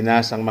nating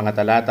binasang mga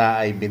talata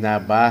ay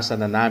binabasa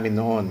na namin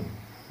noon,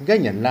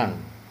 ganyan lang.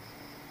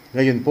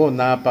 Ngayon po,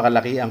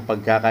 napakalaki ang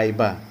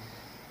pagkakaiba.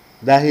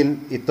 Dahil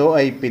ito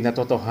ay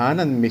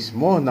pinatotohanan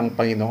mismo ng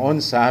Panginoon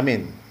sa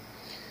amin.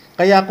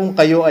 Kaya kung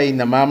kayo ay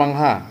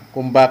namamangha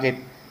kung bakit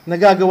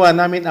nagagawa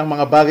namin ang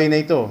mga bagay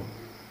na ito,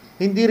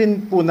 hindi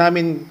rin po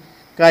namin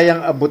kayang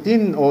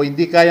abutin o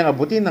hindi kayang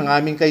abutin ng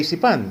aming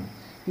kaisipan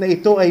na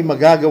ito ay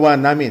magagawa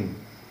namin.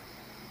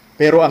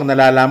 Pero ang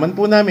nalalaman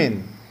po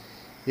namin,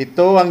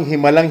 ito ang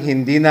himalang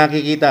hindi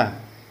nakikita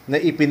na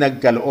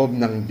ipinagkaloob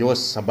ng Diyos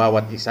sa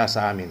bawat isa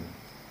sa amin.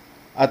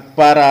 At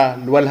para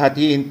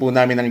luwalhatiin po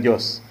namin ng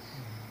Diyos,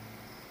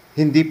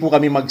 hindi po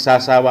kami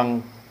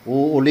magsasawang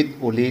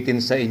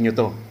uulit-ulitin sa inyo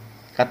to.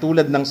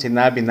 Katulad ng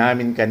sinabi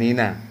namin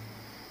kanina,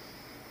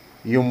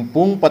 yung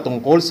pong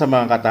patungkol sa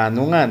mga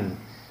katanungan,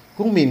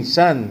 kung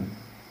minsan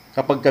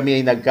kapag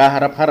kami ay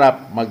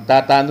nagkaharap-harap,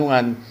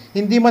 magtatanungan,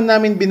 hindi man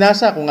namin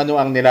binasa kung ano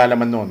ang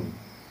nilalaman nun.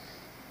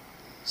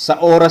 Sa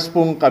oras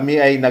pong kami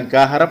ay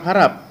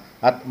nagkaharap-harap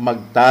at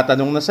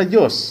magtatanong na sa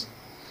Diyos,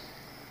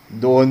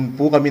 doon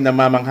po kami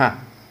namamangha.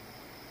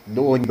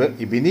 Doon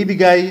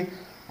ibinibigay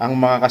ang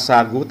mga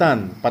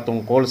kasagutan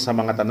patungkol sa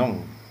mga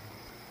tanong.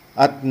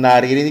 At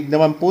naririnig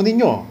naman po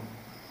ninyo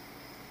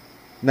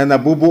na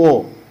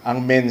nabubuo ang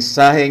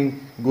mensaheng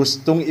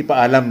gustong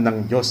ipaalam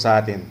ng Diyos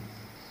sa atin.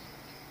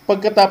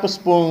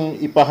 Pagkatapos pong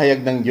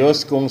ipahayag ng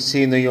Diyos kung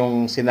sino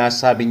yung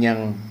sinasabi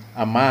niyang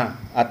Ama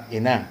at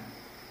Ina,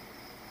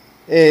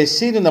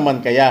 sino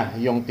naman kaya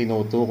yung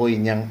tinutukoy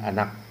niyang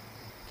anak?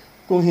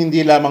 Kung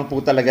hindi lamang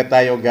po talaga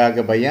tayo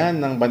gagabayan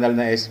ng banal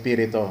na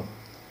Espiritu,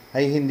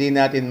 ay hindi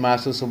natin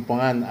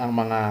masusumpungan ang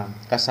mga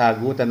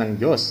kasagutan ng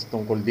Diyos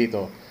tungkol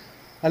dito.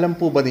 Alam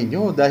po ba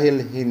ninyo,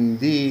 dahil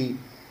hindi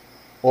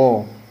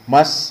o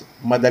mas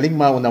madaling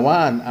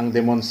maunawaan ang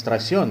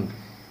demonstrasyon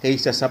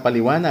kaysa sa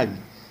paliwanag,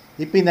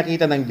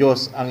 ipinakita ng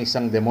Diyos ang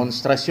isang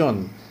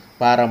demonstrasyon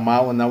para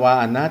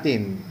maunawaan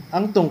natin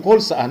ang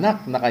tungkol sa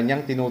anak na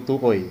kanyang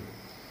tinutukoy.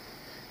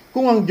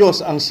 Kung ang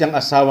Diyos ang siyang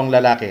asawang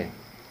lalaki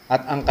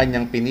at ang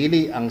kanyang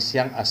pinili ang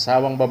siyang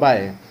asawang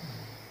babae,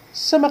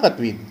 sa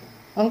makatwid,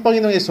 ang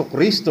Panginoong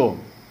Jesucristo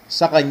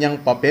sa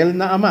kanyang papel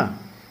na ama,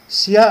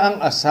 siya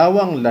ang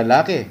asawang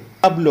lalaki.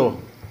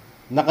 Pablo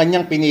na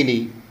kanyang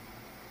pinili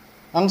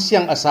ang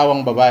siyang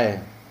asawang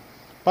babae.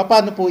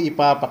 Paano po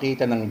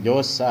ipapakita ng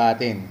Diyos sa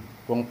atin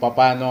kung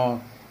paano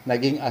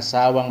naging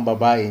asawang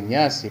babae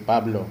niya si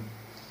Pablo?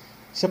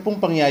 Isa pong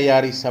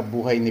pangyayari sa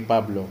buhay ni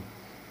Pablo,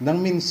 nang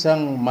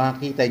minsang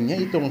makita niya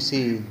itong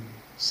si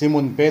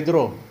Simon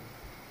Pedro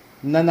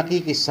na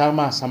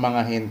nakikisama sa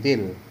mga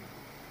hentil.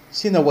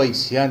 Sinaway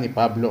siya ni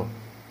Pablo.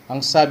 Ang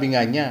sabi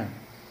nga niya,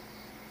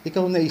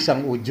 ikaw na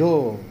isang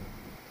Udyo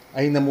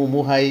ay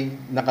namumuhay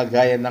na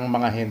kagaya ng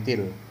mga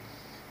hentil.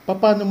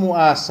 Paano mo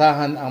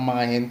aasahan ang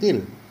mga hentil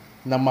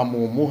na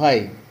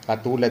mamumuhay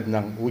katulad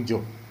ng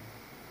Udyo?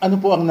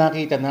 Ano po ang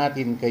nakita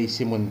natin kay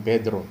Simon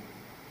Pedro?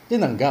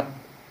 Tinanggap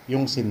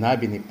yung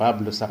sinabi ni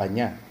Pablo sa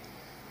kanya.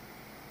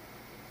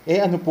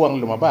 Ano po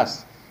ang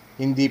lumabas?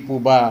 Hindi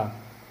po ba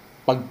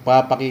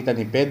pagpapakita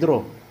ni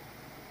Pedro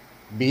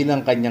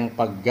bilang kanyang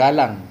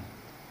paggalang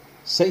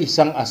sa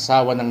isang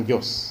asawa ng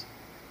Diyos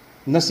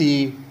na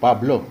si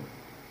Pablo?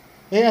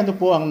 Ano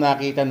po ang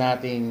nakita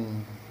nating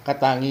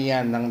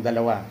katangian ng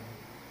dalawa?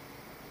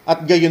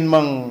 At gayon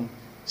mang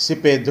si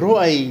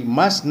Pedro ay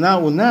mas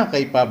nauna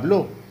kay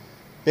Pablo,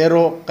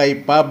 pero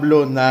kay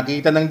Pablo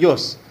nakita ng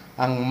Diyos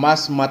ang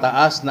mas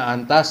mataas na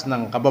antas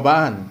ng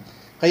kababaan,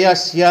 kaya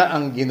siya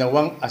ang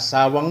ginawang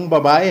asawang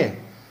babae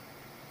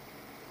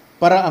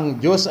para ang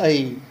Diyos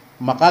ay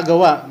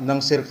makagawa ng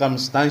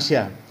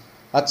sirkumstansya.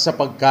 At sa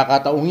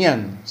pagkakataong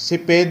yan, si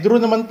Pedro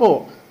naman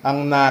po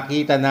ang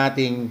nakita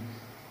nating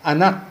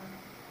anak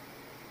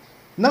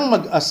ng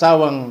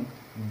mag-asawang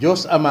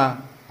Diyos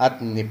Ama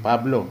at ni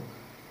Pablo.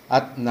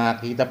 At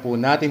nakita po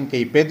natin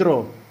kay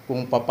Pedro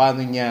kung paano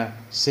niya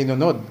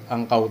sinunod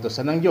ang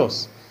kautusan ng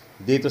Diyos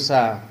dito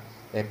sa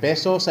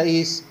Efeso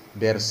 6,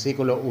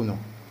 versikulo 1.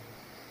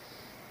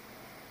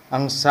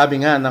 Ang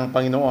sabi nga ng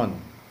Panginoon,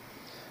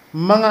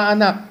 "Mga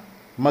anak,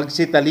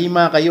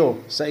 magsitalima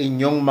kayo sa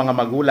inyong mga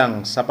magulang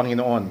sa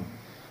Panginoon,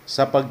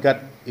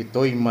 sapagkat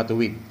ito'y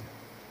matuwid."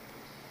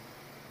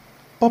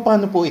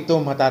 Paano po ito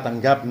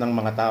matatanggap ng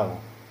mga tao?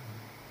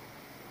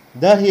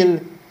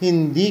 Dahil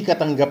hindi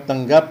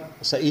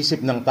katanggap-tanggap sa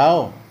isip ng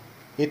tao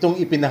itong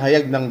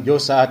ipinahayag ng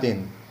Diyos sa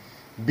atin.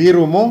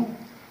 Biro mo,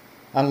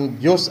 ang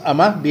Diyos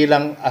Ama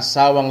bilang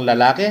asawang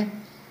lalaki,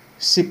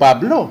 si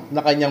Pablo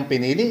na kanyang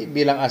pinili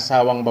bilang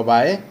asawang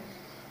babae,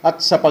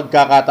 at sa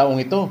pagkakataong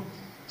ito,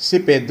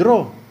 si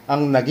Pedro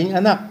ang naging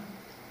anak.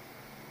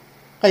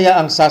 Kaya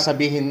ang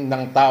sasabihin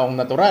ng taong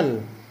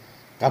natural,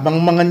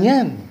 kamangmangan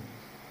yan.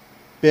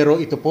 Pero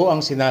ito po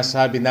ang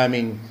sinasabi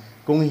namin,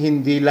 kung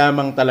hindi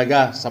lamang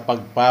talaga sa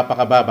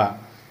pagpapakababa,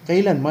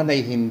 kailanman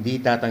ay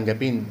hindi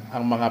tatanggapin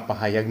ang mga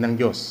pahayag ng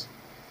Diyos.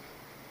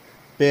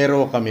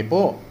 Pero kami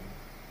po,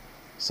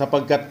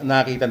 sapagkat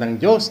nakita ng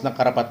Diyos na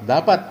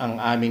karapat-dapat ang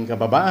aming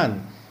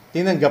kababaan,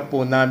 tinanggap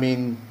po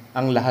namin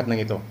ang lahat ng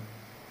ito.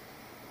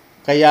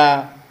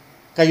 Kaya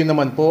kayo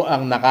naman po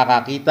ang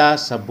nakakakita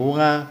sa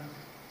bunga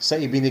sa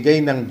ibinigay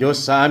ng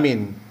Diyos sa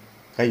amin.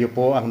 Kayo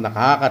po ang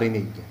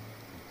nakakarinig.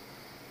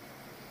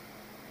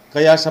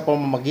 Kaya sa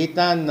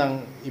pamamagitan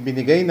ng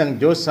ibinigay ng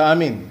Diyos sa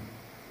amin,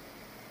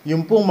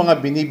 yung pong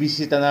mga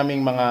binibisita naming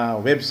mga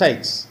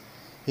websites,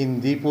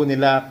 hindi po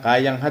nila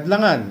kayang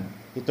hadlangan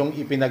itong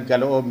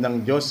ipinagkaloob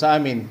ng Diyos sa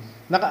amin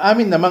na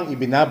amin namang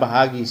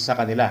ibinabahagi sa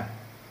kanila.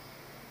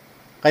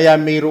 Kaya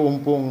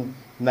mayroon pong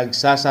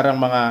nagsasarang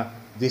mga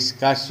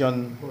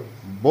discussion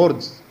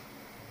boards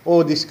o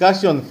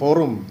discussion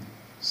forum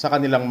sa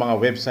kanilang mga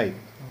website.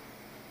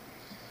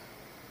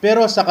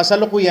 Pero sa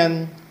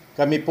kasalukuyan,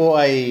 kami po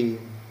ay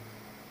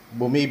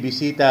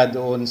bumibisita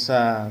doon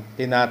sa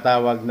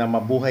tinatawag na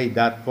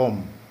mabuhay.com.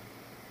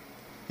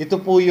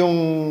 Ito po yung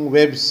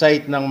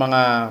website ng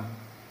mga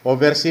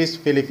overseas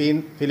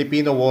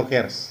Filipino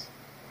workers.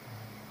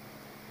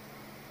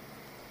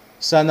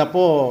 Sana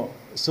po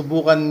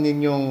subukan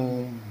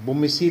ninyong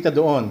bumisita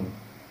doon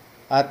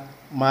at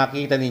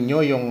makita ninyo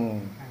yung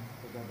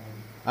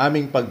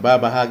aming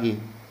pagbabahagi.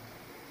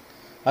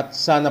 At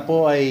sana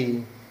po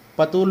ay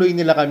patuloy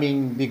nila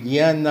kaming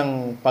bigyan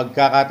ng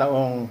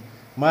pagkakataong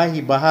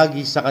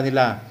mahibahagi sa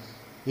kanila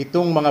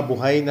itong mga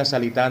buhay na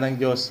salita ng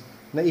Diyos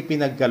na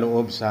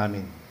ipinagkaloob sa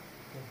amin.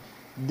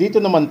 Dito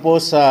naman po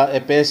sa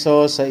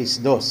Efeso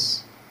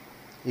 6:2,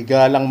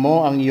 "Igalang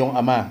mo ang iyong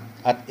ama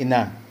at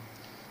ina,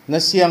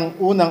 na siyang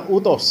unang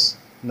utos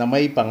na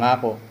may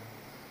pangako."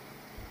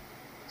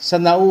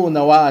 Sa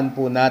nauunawaan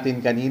po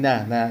natin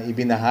kanina na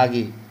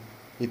ibinahagi,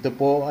 ito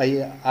po ay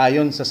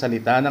ayon sa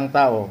salita ng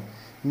tao,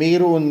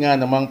 mayroon nga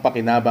namang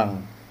pakinabang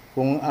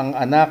kung ang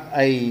anak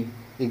ay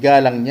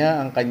igalang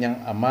niya ang kanyang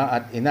ama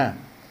at ina,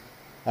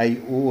 ay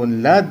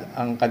uunlad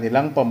ang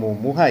kanilang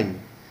pamumuhay.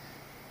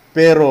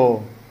 Pero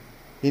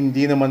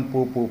hindi naman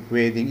po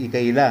pwedeng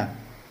ikaila.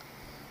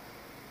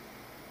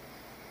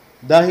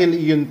 Dahil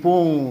iyon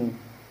pong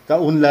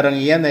kaunlarang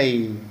iyan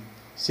ay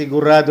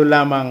sigurado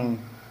lamang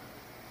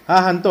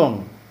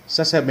hahantong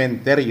sa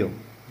sementeryo.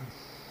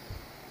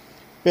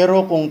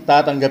 Pero kung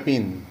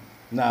tatanggapin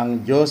na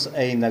ang Diyos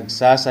ay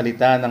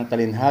nagsasalita ng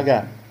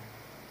talinhaga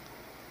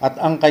at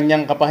ang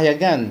kanyang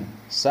kapahayagan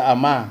sa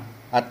ama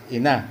at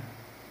ina,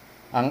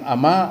 ang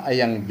ama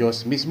ay ang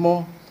Diyos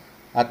mismo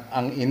at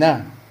ang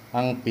ina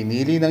ang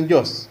pinili ng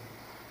Diyos,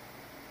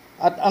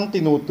 at ang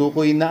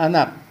tinutukoy na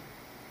anak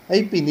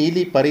ay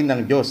pinili pa rin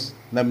ng Diyos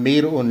na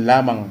mayroon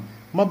lamang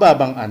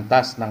mababang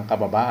antas ng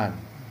kababaan.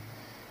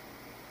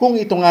 Kung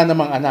ito nga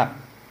namang anak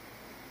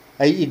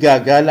ay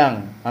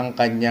igagalang ang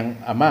kanyang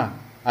ama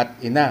at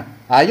ina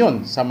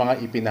ayon sa mga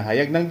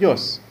ipinahayag ng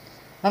Diyos,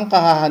 ang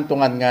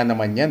kahahantungan nga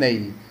naman yan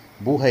ay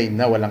buhay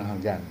na walang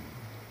hanggan.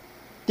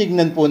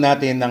 Tignan po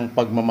natin ang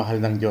pagmamahal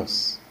ng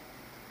Diyos.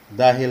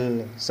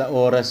 Dahil sa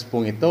oras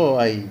pong ito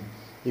ay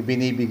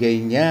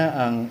ibinibigay niya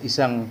ang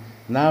isang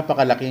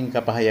napakalaking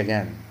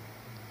kapahayagan.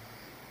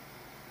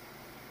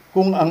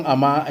 Kung ang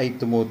ama ay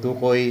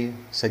tumutukoy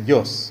sa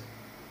Diyos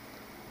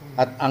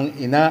at ang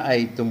ina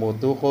ay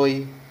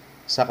tumutukoy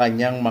sa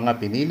kanyang mga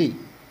pinili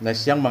na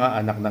siyang mga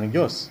anak ng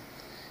Diyos,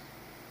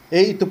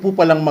 ito po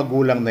palang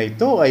magulang na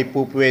ito ay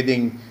po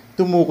pwedeng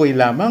tumukoy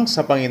lamang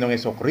sa Panginoong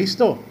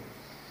Hesukristo.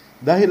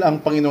 Dahil ang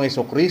Panginoong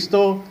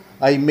Hesukristo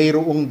ay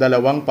mayroong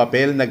dalawang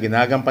papel na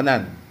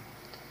ginagampanan.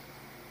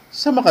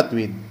 Sa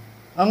makatwid,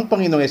 ang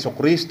Panginoong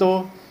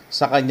Hesukristo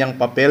sa kanyang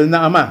papel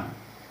na ama,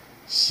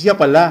 siya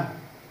pala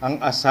ang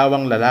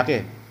asawang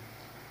lalaki.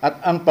 At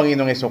ang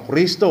Panginoong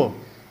Hesukristo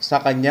sa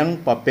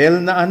kanyang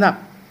papel na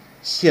anak,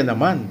 siya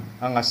naman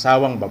ang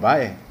asawang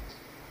babae.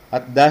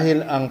 At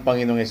dahil ang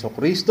Panginoong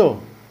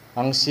Hesukristo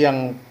ang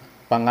siyang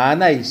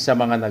panganay sa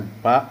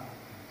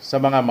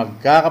mga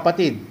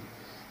magkakapatid,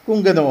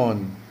 kung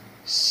ganoon,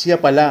 siya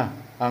pala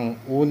ang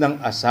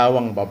unang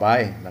asawang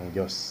babae ng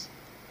Diyos.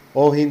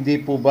 O hindi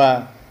po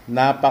ba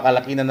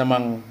napakalaki na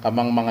namang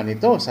kamangmangan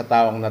nito sa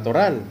taong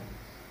natural?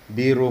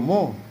 Biro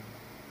mo,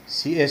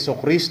 si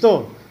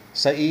Jesucristo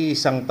sa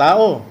iisang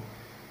tao,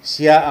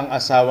 siya ang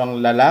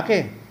asawang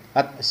lalaki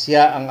at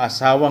siya ang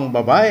asawang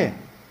babae.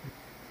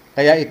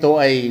 Kaya ito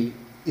ay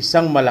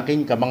isang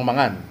malaking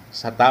kamangmangan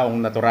sa taong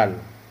natural.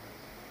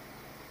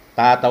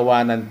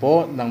 Tatawanan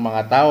po ng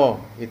mga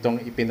tao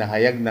itong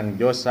ipinahayag ng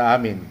Diyos sa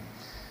amin.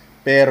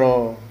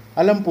 Pero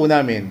alam po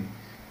namin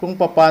kung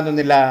paano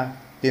nila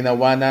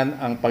tinawanan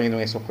ang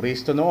Panginoong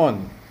Jesucristo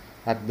noon.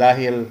 At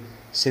dahil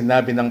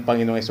sinabi ng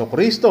Panginoong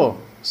Jesucristo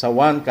sa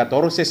Juan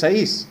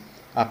 14:6,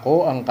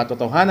 ako ang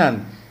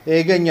katotohanan,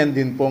 ganyan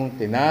din pong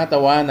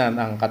tinatawanan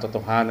ang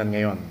katotohanan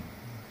ngayon.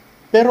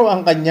 Pero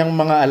ang kanyang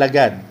mga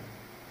alagad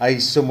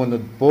ay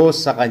sumunod po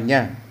sa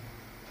kanya,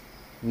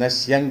 na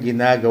siyang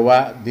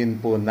ginagawa din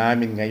po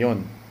namin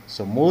ngayon.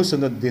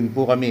 Sumusunod din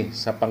po kami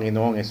sa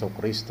Panginoong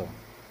Jesucristo.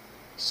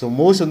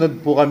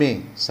 Sumusunod po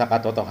kami sa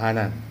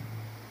katotohanan.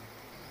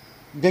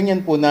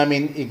 Ganyan po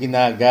namin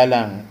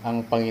iginagalang ang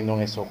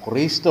Panginoong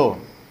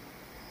Jesucristo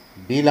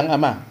bilang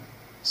Ama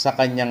sa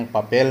kanyang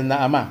papel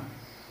na Ama.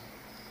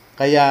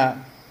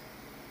 Kaya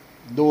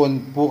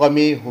doon po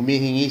kami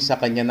humihingi sa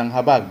kanya ng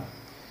habag.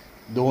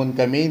 Doon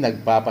kami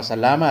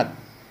nagpapasalamat.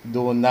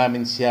 Doon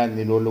namin siya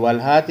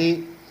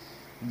niluluwalhati.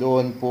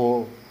 Doon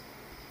po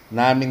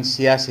namin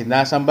siya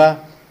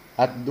sinasamba.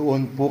 At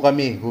doon po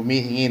kami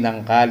humihingi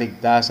ng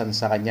kaligtasan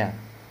sa kanya.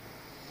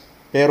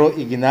 Pero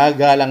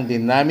iginagalang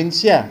din namin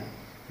siya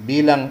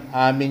bilang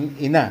aming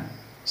ina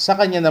sa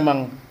kanya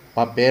namang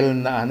papel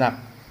na anak.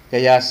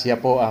 Kaya siya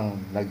po ang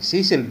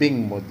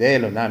nagsisilbing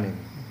modelo namin.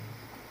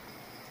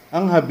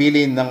 Ang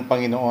habilin ng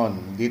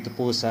Panginoon dito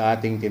po sa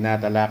ating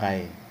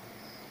tinatalakay,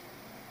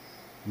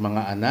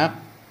 mga anak,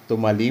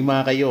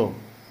 tumalima kayo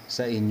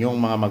sa inyong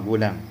mga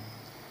magulang.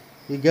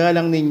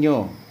 Igalang ninyo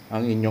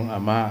ang inyong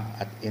ama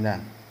at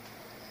ina.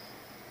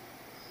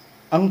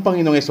 Ang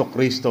Panginoong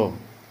Jesucristo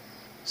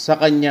sa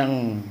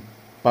kanyang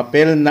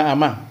papel na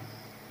ama,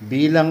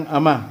 bilang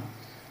ama,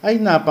 ay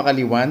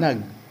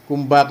napakaliwanag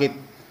kung bakit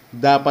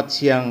dapat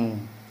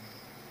siyang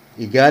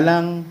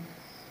igalang,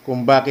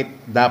 kung bakit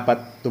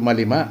dapat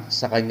tumalima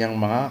sa kanyang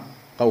mga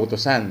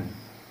kautusan.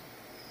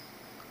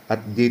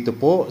 At dito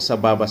po sa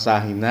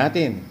babasahin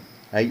natin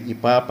ay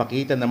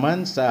ipapakita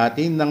naman sa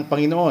atin ng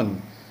Panginoon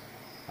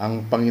ang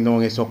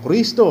Panginoong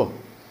Jesucristo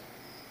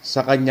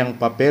sa kanyang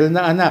papel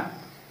na anak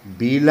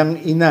bilang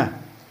ina,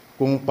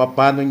 kung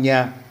paano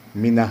niya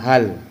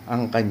minahal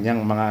ang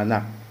kanyang mga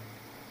anak.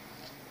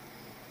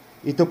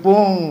 Ito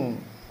pong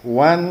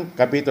Juan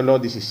Kapitulo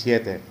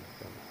 17.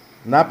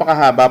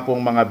 Napakahaba pong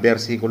mga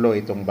bersikulo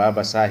itong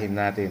babasahin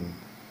natin.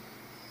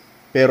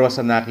 Pero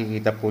sa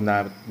nakikita po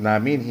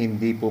namin,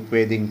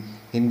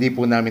 hindi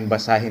po namin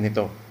basahin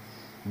ito.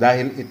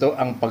 Dahil ito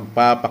ang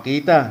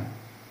pagpapakita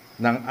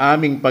ng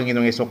aming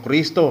Panginoong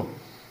Jesucristo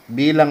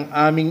bilang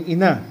aming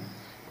ina,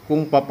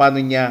 kung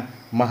paano niya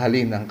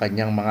mahalin ang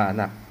kanyang mga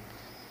anak,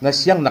 na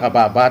siyang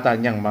nakababata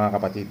niyang mga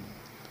kapatid.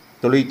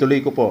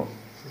 Tuloy-tuloy ko po.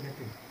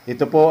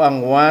 Ito po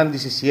ang Juan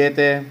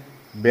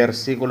 17,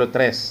 versikulo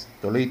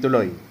 3.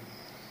 Tuloy-tuloy.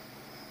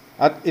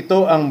 At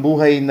ito ang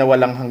buhay na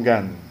walang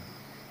hanggan,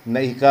 na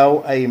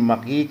ikaw ay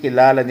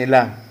makikilala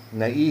nila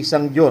na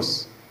isang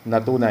Diyos na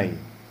tunay,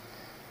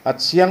 at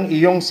siyang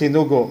iyong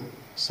sinugo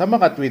sa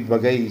makatwid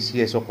bagay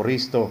si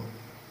Jesucristo.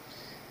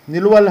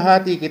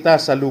 Niluwalhati kita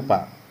sa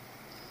lupa,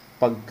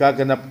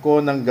 pagkaganap ko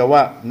ng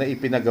gawa na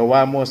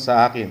ipinagawa mo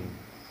sa akin.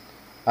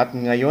 At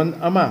ngayon,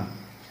 Ama,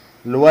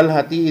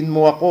 luwalhatiin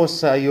mo ako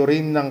sa iyo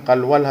rin ng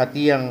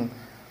kalwalhatiang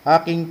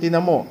aking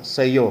tinamo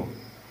sa iyo,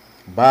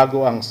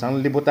 bago ang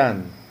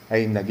sanglibutan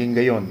ay naging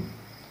gayon.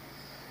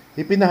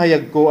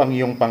 Ipinahayag ko ang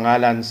iyong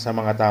pangalan sa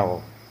mga tao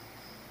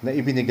na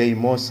ibinigay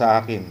mo sa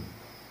akin.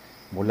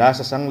 Mula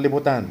sa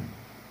sanglibutan,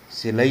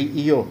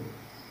 sila'y iyo,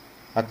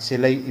 at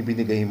sila'y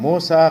ibinigay mo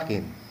sa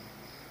akin,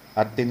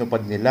 at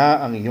tinupad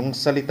nila ang iyong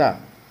salita.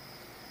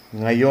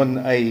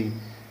 Ngayon ay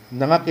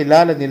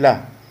nangakilala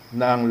nila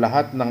na ang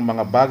lahat ng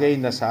mga bagay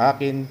na sa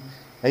akin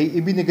ay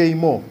ibinigay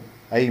mo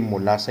ay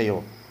mula sa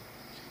iyo.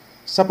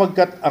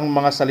 Sapagkat ang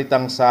mga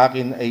salitang sa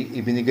akin ay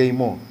ibinigay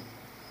mo,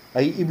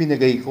 ay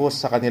ibinigay ko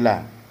sa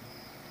kanila,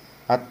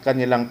 at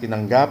kanilang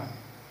tinanggap,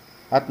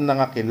 at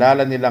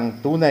nangakilala nilang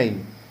tunay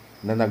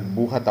na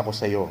nagbuhat ako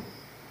sa iyo,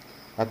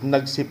 at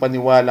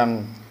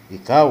nagsipaniwalang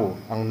ikaw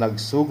ang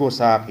nagsugo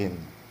sa akin.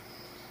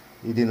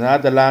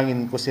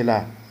 Idinadalangin ko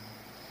sila.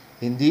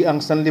 Hindi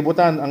ang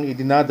sanlibutan ang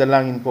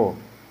idinadalangin ko,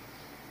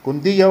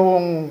 kundi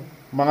yung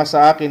mga sa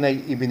akin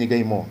ay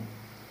ibinigay mo,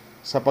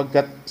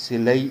 sapagkat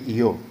sila'y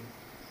iyo,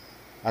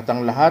 at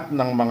ang lahat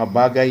ng mga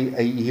bagay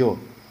ay iyo,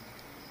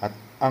 at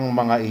ang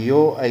mga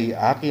iyo ay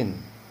akin,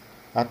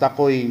 at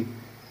ako'y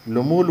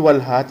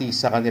lumuluwalhati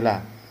sa kanila.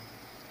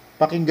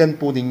 Pakinggan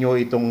po ninyo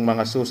itong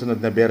mga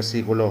susunod na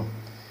bersikulo,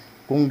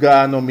 kung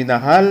gaano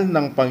minahal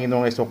ng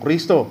Panginoong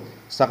Jesucristo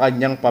sa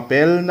kanyang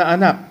papel na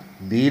anak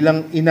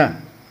bilang ina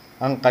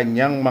ang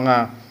kanyang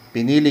mga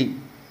pinili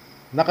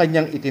na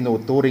kanyang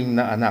itinuturing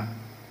na anak.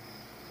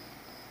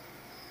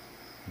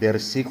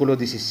 Versikulo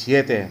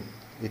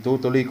 17,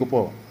 itutuloy ko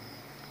po.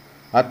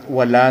 At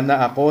wala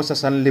na ako sa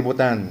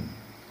sanlibutan,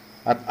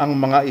 at ang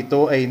mga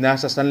ito ay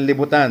nasa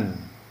sanlibutan,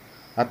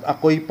 at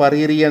ako'y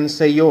paririyan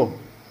sa iyo,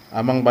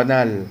 Amang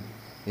Banal.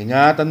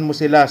 Ingatan mo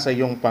sila sa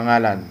iyong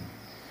pangalan.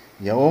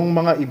 Yaong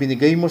mga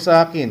ibinigay mo sa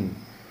akin,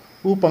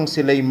 upang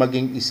sila'y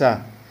maging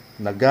isa,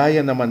 na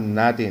gaya naman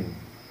natin.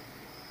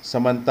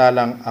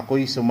 Samantalang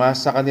ako'y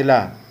sumasa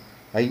kanila,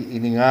 ay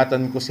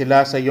iningatan ko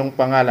sila sa iyong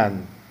pangalan.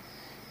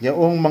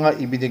 Yaong mga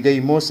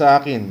ibinigay mo sa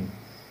akin,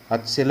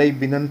 at sila'y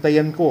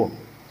binantayan ko,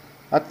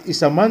 at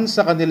isa man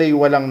sa kanila'y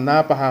walang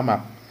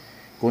napahamak,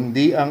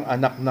 kundi ang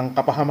anak ng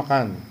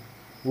kapahamakan,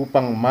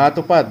 upang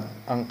matupad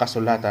ang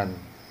kasulatan.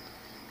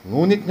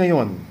 Ngunit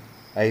ngayon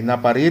ay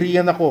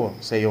napaririyan ako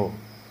sa iyo,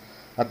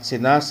 at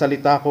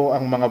sinasalita ko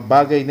ang mga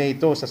bagay na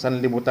ito sa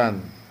sanlibutan,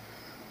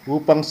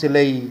 upang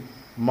sila'y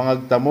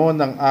mangagtamo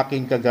ng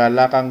aking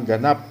kagalakang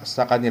ganap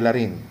sa kanila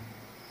rin.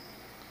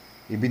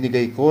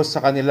 Ibinigay ko sa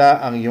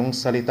kanila ang iyong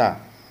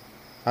salita,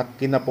 at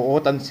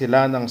kinapuotan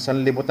sila ng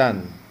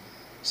sanlibutan,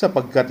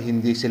 sapagkat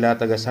hindi sila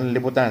taga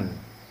sanlibutan,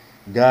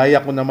 gaya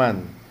ko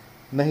naman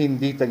na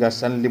hindi taga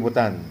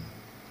sanlibutan.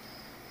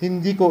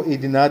 Hindi ko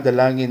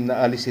idinadalangin na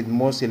alisin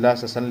mo sila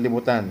sa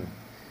sanlibutan,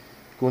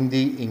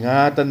 kundi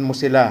ingatan mo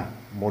sila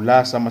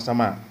mula sa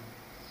masama.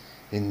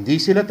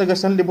 Hindi sila taga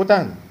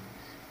sanlibutan,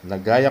 na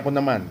gaya ko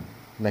naman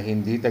na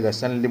hindi taga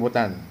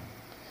sanlibutan.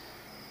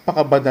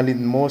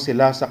 Pakabanalin mo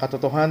sila sa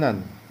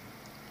katotohanan.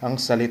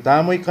 Ang salita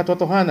mo'y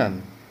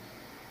katotohanan.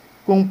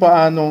 Kung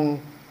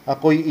paanong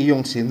ako'y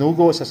iyong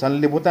sinugo sa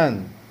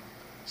sanlibutan,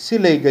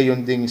 sila'y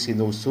gayon ding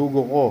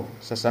sinusugo ko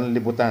sa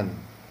sanlibutan.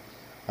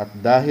 At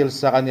dahil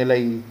sa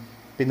kanila'y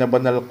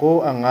pinabanal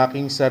ko ang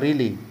aking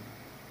sarili,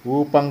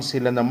 upang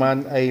sila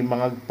naman ay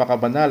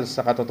magpakabanal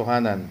sa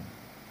katotohanan.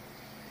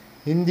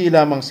 Hindi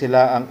lamang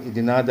sila ang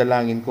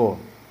idinadalangin ko,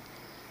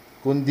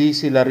 kundi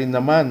sila rin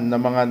naman na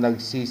mga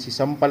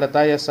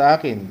nagsisisampalataya sa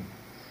akin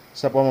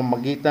sa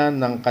pamamagitan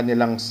ng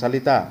kanilang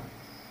salita,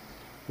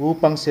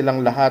 upang silang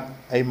lahat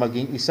ay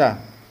maging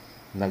isa,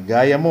 na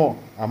gaya mo,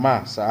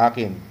 Ama, sa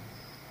akin,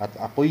 at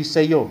ako'y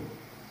sa iyo,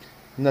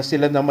 na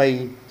sila na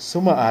may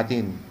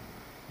sumaatin,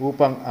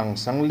 upang ang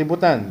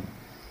sanglibutan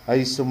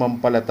ay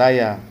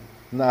sumampalataya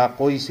na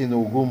ako'y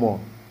sinugo mo,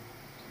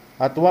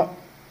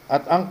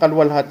 at ang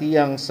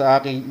kalwalhatiang sa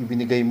aking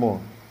ibinigay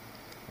mo,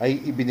 ay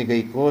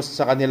ibinigay ko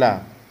sa kanila,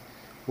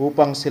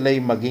 upang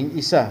sila'y maging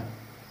isa,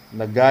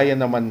 na gaya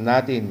naman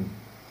natin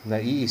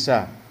na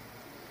iisa.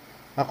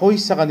 Ako'y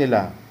sa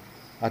kanila,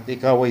 at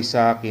ikaw ay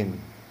sa akin,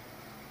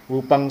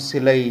 upang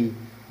sila'y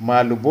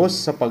malubos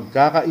sa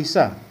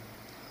pagkakaisa,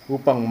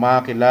 upang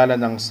makilala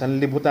ng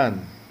sanlibutan,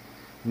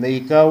 na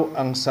ikaw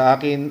ang sa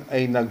akin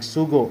ay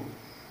nagsugo,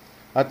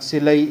 at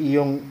sila'y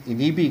iyong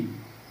inibig,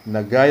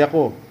 na gaya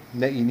ko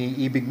na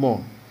iniibig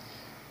mo.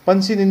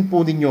 Pansinin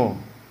po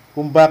ninyo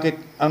kung bakit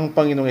ang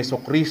Panginoong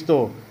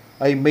Hesukristo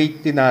ay may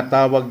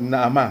tinatawag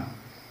na Ama.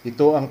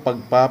 Ito ang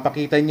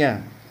pagpapakita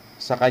niya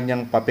sa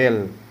kanyang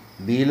papel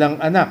bilang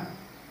anak,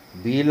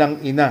 bilang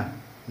ina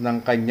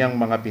ng kanyang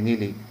mga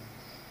pinili.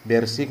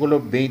 Versikulo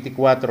 24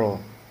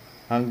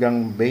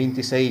 hanggang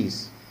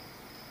 26.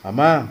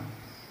 Ama,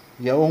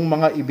 yaong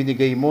mga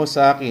ibinigay mo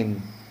sa akin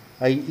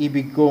ay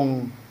ibig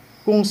kong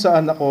kung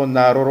saan ako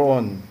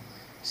naroroon,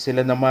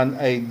 sila naman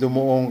ay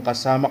dumuong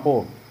kasama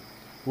ko,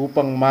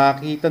 upang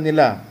makita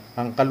nila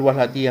ang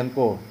kalwalhatian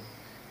ko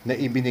na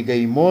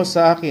ibinigay mo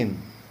sa akin,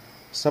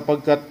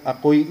 sapagkat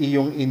ako'y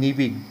iyong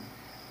inibig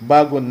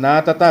bago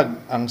natatag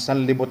ang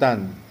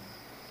sanlibutan.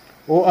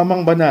 O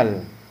Amang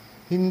Banal,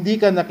 hindi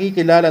ka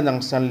nakikilala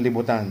ng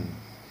sanlibutan,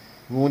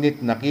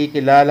 ngunit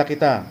nakikilala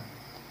kita,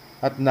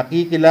 at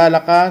nakikilala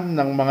ka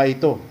ng mga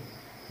ito,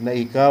 na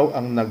ikaw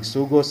ang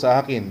nagsugo sa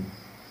akin,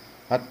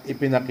 at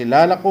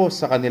ipinakilala ko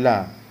sa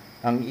kanila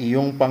ang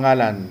iyong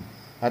pangalan,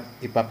 at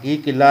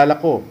ipakikilala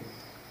ko,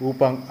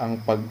 upang ang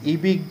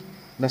pag-ibig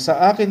na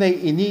sa akin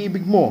ay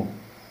iniibig mo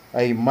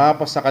ay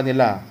mapa sa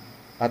kanila,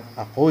 at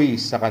ako'y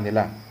sa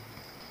kanila.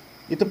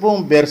 Ito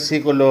pong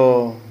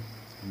versikulo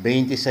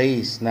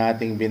 26 na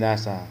ating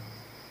binasa.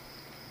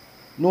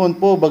 Noon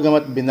po,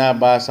 bagamat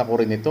binabasa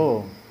ko rin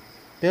ito,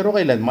 pero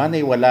kailanman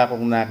ay wala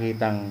akong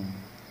nakitang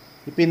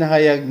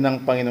ipinahayag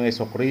ng Panginoong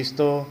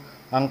Hesukristo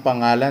ang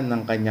pangalan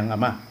ng kanyang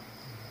Ama.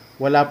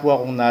 Wala po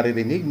akong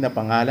naririnig na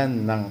pangalan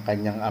ng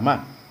kanyang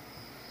Ama.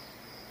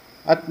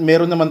 At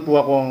meron naman po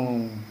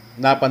akong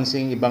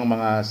napansing ibang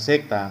mga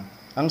sekta,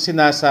 ang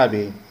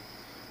sinasabi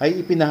ay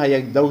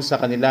ipinahayag daw sa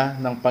kanila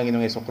ng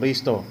Panginoong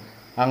Hesukristo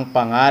ang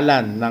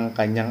pangalan ng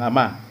kanyang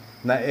Ama,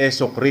 na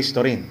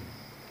Hesukristo rin.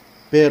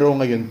 Pero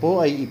ngayon po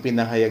ay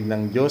ipinahayag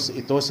ng Diyos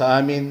ito sa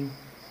amin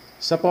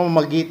sa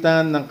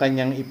pamamagitan ng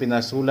kanyang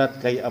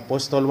ipinasulat kay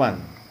Apostol Juan.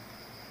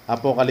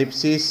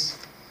 Apokalipsis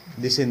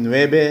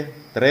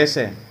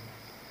 19:13.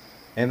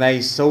 And I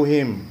saw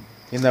him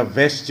in a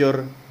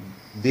vesture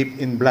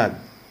deep in blood,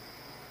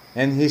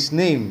 and his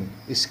name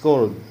is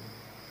called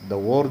the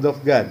Word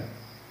of God.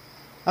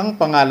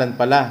 Ang pangalan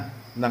pala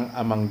ng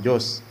Amang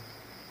Diyos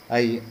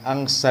ay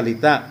ang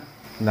salita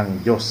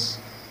ng Diyos.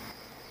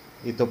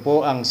 ito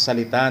po ang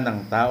salita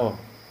ng tao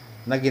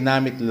na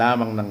ginamit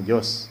lamang ng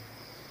Diyos,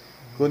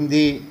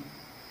 kundi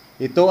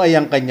ito ay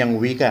ang kanyang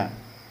wika.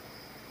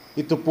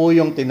 Ito po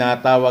yung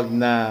tinatawag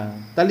na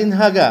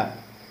talinhaga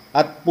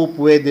at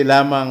pupwede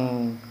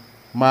lamang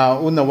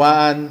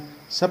maunawaan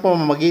sa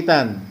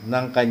pamamagitan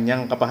ng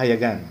kanyang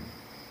kapahayagan.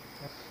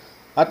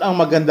 At ang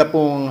maganda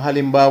pong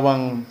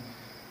halimbawang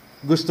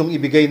gustong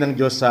ibigay ng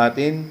Diyos sa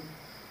atin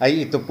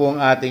ay ito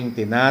pong ating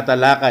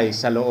tinatalakay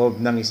sa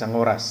loob ng isang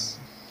oras.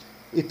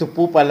 Ito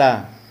po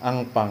pala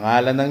ang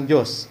pangalan ng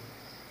Diyos.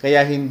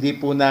 Kaya hindi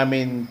po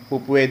namin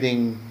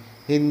pupwedeng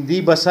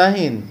hindi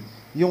basahin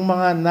yung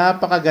mga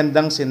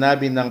napakagandang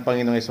sinabi ng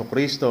Panginoong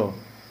Hesukristo.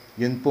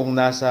 Yun pong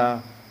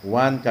nasa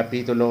 1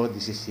 Kapitulo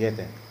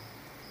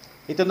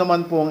 17. Ito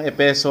naman pong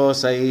Efeso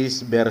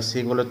 6,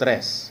 versikulo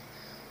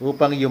 3.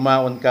 Upang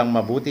yumaon kang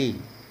mabuti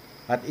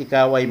at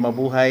ikaw ay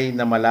mabuhay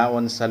na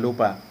malaon sa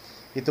lupa.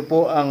 Ito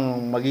po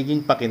ang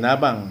magiging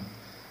pakinabang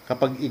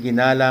kapag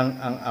iginalang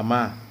ang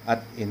ama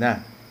at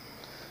ina.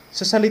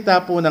 Sa salita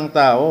po ng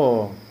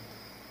tao,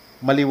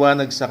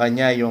 maliwanag sa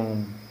kanya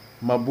yung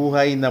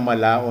mabuhay na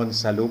malaon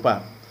sa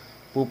lupa.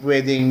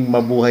 Pwedeng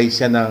mabuhay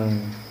siya ng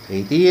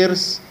 80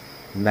 years,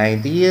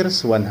 90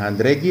 years,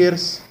 100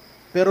 years.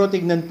 Pero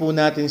tignan po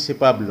natin si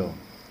Pablo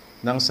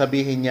nang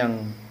sabihin niyang,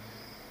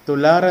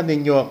 tularan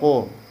ninyo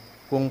ako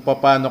kung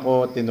paano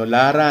ko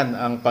tinularan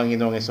ang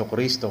Panginoong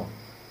Hesukristo.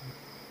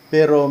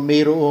 Pero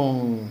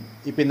mayroong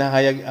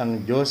ipinahayag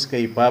ang Diyos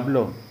kay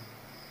Pablo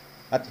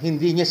at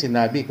hindi niya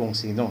sinabi kung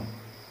sino.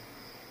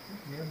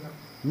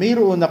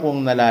 Mayroon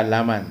akong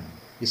nalalaman,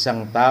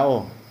 isang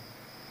tao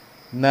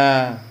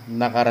na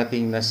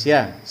nakarating na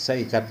siya sa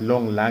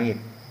ikatlong langit.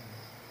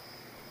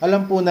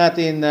 Alam po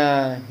natin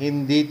na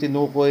hindi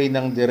tinukoy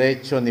ng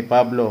diretsyo ni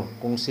Pablo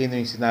kung sino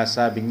yung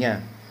sinasabi niya.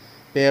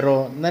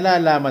 Pero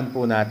nalalaman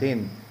po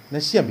natin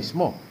na siya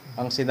mismo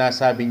ang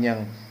sinasabi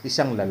niyang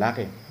isang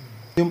lalaki.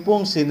 Yung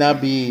pong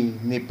sinabi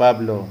ni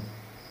Pablo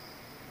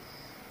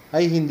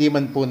ay hindi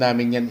man po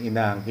namin yan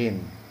inaangkin.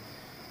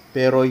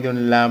 Pero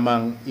yun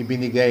lamang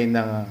ibinigay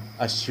ng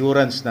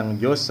assurance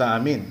ng Diyos sa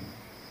amin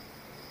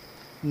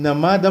na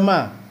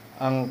madama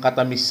ang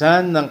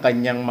katamisan ng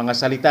kanyang mga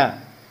salita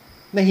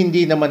na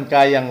hindi naman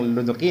kayang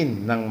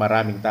lunukin ng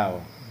maraming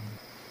tao.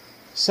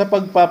 Sa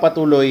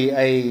pagpapatuloy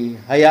ay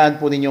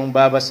hayaan po ninyong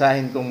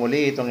babasahin kong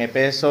muli itong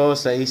Efeso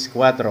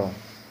 6:4.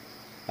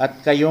 At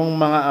kayong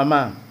mga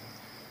ama,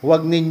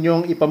 huwag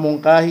ninyong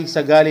ipamungkahi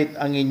sa galit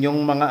ang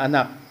inyong mga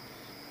anak,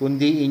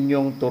 kundi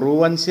inyong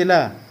turuan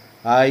sila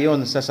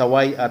ayon sa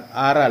saway at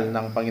aral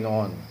ng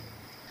Panginoon.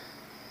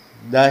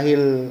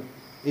 Dahil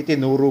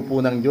itinuro po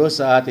ng Diyos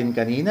sa atin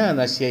kanina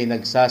na siya ay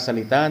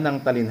nagsasalita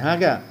ng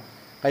talinhaga,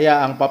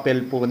 kaya ang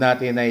papel po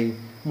natin ay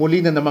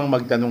muli na namang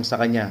magtanong sa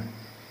Kanya,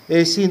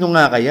 sino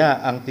nga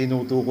kaya ang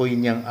tinutukoy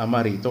niyang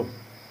ama rito?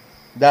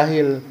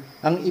 Dahil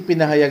ang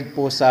ipinahayag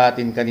po sa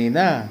atin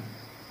kanina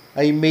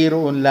ay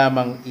mayroon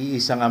lamang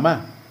iisang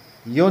ama.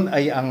 Yun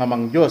ay ang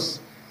amang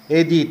Diyos.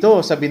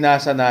 Dito sa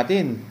binasa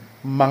natin,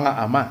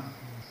 mga ama.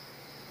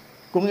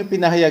 Kung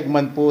ipinahayag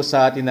man po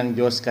sa atin ng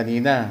Diyos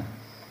kanina,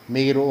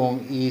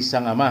 mayroong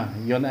isang ama.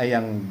 Yun ay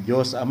ang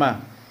Diyos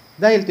Ama.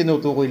 Dahil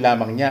tinutukoy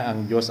lamang niya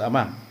ang Diyos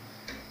Ama.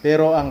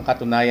 Pero ang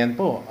katunayan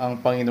po, ang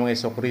Panginoong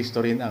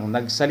Hesukristo rin ang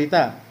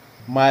nagsalita.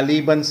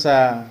 Maliban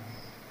sa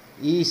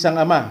iisang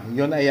ama,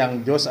 yun ay ang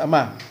Diyos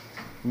Ama.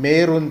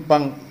 Meron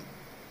pang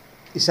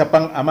isa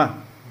pang ama.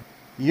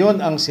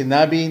 Yun ang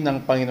sinabi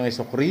ng Panginoong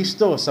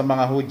Hesukristo sa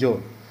mga Hudyo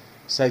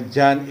sa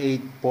John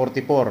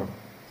 8:44.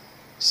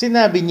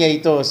 Sinabi niya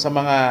ito sa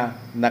mga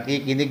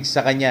nakikinig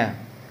sa Kanya,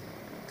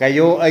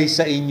 kayo ay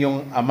sa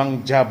inyong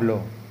amang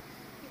dyablo.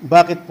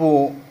 Bakit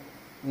po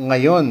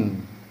ngayon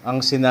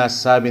ang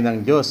sinasabi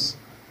ng Diyos,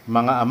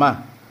 mga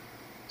ama?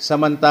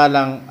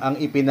 Samantalang ang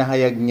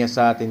ipinahayag niya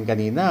sa atin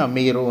kanina,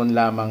 mayroon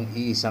lamang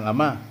iisang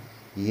ama.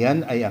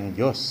 Yan ay ang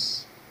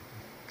Diyos.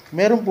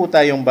 Meron po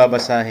tayong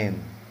babasahin.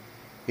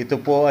 Ito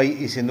po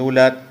ay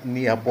isinulat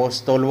ni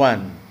Apostol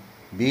Juan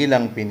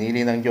bilang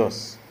pinili ng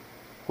Diyos,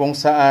 kung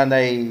saan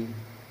ay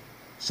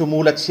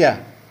sumulat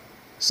siya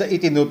sa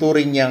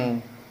itinuturing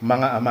niyang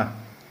mga ama.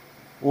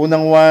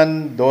 Unang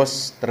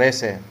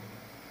 1:2-13.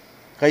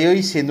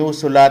 Kayo'y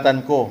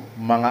sinusulatan ko,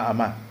 mga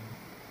ama.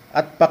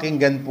 At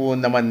pakinggan po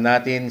naman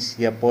natin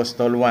si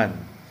Apostol Juan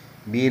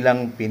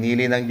bilang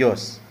pinili ng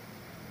Diyos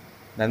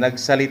na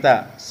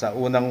nagsalita sa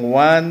unang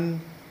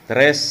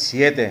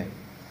 1:3-7.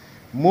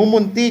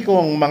 Mumunti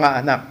kong mga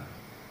anak,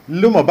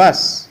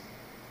 lumabas.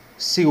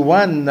 Si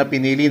Juan na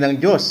pinili ng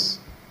Diyos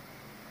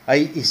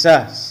ay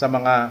isa sa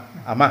mga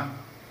ama.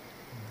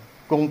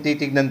 Kung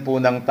titignan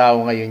po ng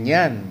tao ngayon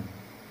yan,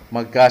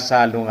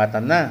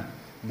 magkasalungatan na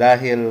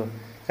dahil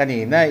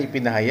kanina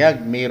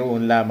ipinahayag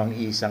mayroon lamang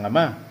isang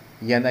ama.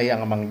 Yan ay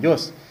ang amang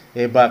Diyos.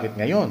 Bakit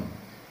ngayon?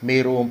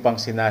 Mayroon pang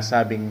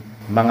sinasabing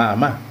mga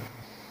ama.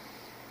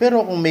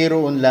 Pero kung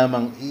mayroon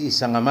lamang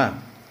iisang ama,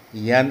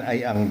 yan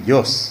ay ang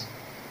Diyos.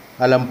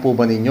 Alam po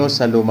ba ninyo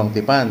sa Lumang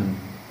Tipan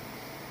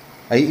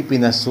ay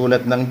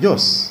ipinasulat ng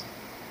Diyos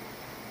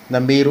na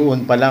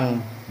mayroon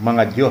palang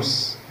mga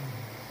Diyos.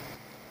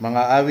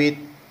 Mga awit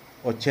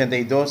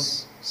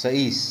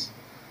 82:6.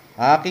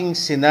 Aking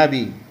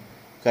sinabi,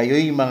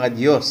 kayo'y mga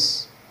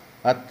Diyos,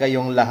 at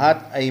kayong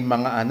lahat ay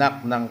mga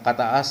anak ng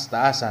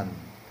kataas-taasan.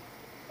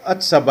 At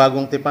sa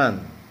Bagong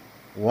Tipan,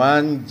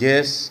 1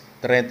 Jes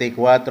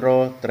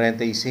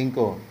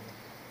 34:35,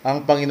 ang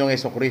Panginoong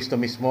Hesukristo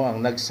mismo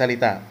ang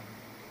nagsalita.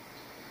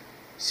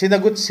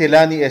 Sinagot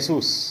sila ni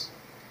Jesus,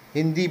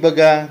 hindi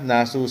baga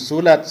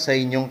nasusulat sa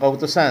inyong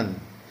kautusan,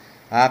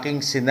 aking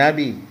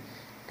sinabi,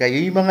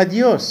 kayo'y mga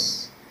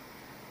Diyos.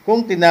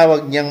 Kung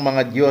tinawag niyang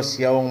mga Diyos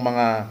yaong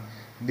mga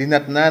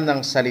dinatna ng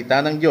salita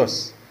ng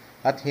Diyos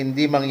at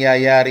hindi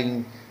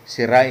mangyayaring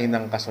sirain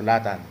ng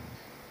kasulatan,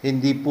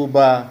 hindi po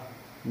ba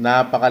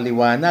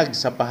napakaliwanag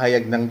sa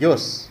pahayag ng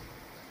Diyos?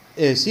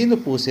 Sino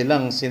po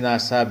silang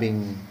sinasabing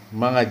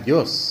mga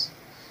Diyos?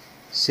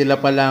 Sila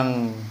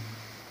palang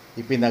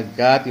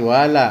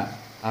ipinagkatiwala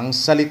ang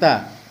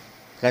salita,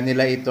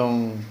 kanila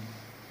itong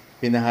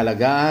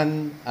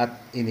pinahalagaan at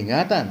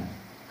iningatan.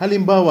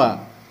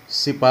 Halimbawa,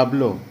 si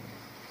Pablo.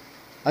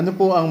 Ano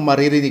po ang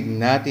maririnig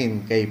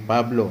natin kay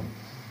Pablo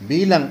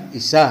bilang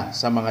isa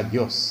sa mga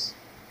Diyos?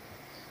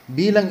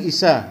 Bilang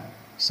isa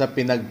sa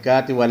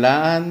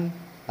pinagkatiwalaan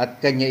at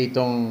kanya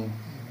itong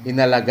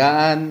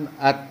inalagaan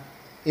at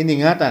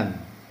iningatan.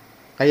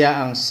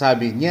 Kaya ang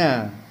sabi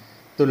niya,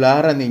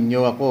 tularan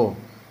ninyo ako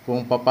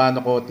kung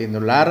paano ko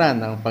tinularan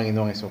ng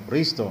Panginoong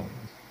Hesukristo.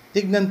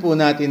 Tignan po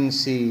natin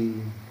si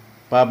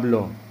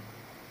Pablo.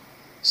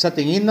 Sa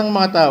tingin ng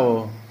mga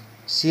tao,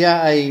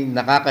 siya ay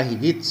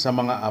nakakahigit sa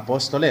mga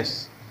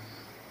apostoles.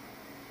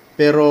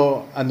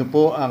 Pero ano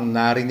po ang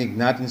narinig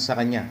natin sa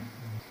kanya?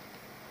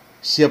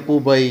 Siya po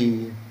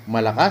ba'y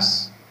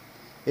malakas?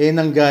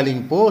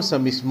 Nanggaling po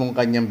sa mismong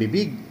kanyang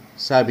bibig.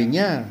 Sabi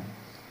niya,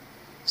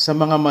 sa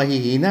mga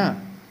mahihina,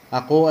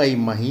 ako ay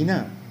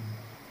mahina.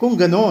 Kung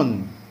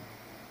ganon,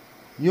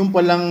 yung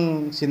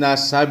palang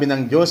sinasabi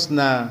ng Diyos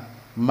na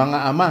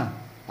mga ama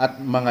at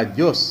mga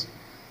Diyos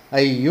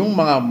ay yung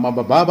mga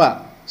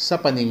mabababa sa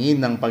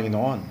paningin ng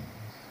Panginoon.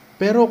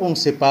 Pero kung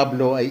si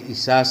Pablo ay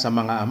isa sa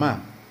mga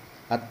ama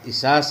at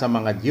isa sa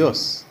mga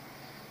Diyos,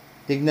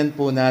 tignan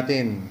po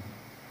natin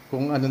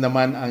kung ano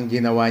naman ang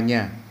ginawa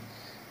niya.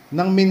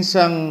 Nang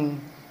minsang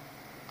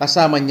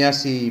kasama niya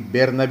si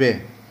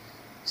Bernabe,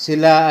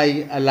 sila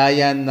ay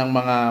alayan ng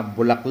mga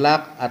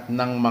bulaklak at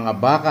ng mga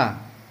baka.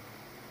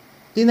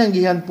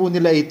 Tinanggihan po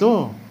nila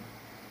ito.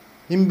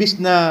 Imbis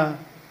na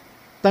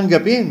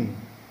tanggapin,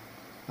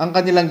 ang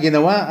kanilang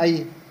ginawa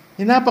ay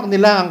hinapak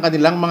nila ang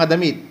kanilang mga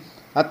damit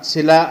at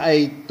sila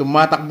ay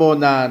tumatakbo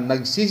na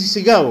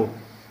nagsisisigaw.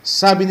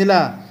 Sabi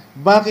nila,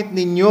 bakit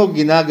ninyo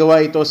ginagawa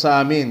ito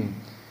sa amin?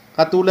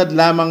 Katulad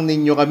lamang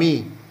ninyo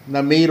kami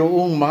na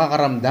mayroong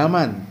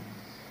makakaramdaman.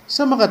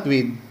 Sa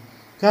makatwid,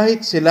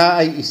 kahit sila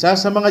ay isa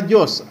sa mga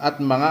Diyos at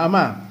mga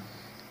ama,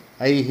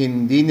 ay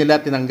hindi nila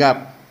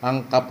tinanggap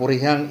ang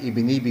kapurihang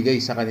ibinibigay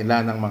sa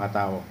kanila ng mga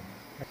tao.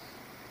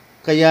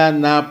 Kaya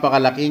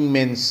napakalaking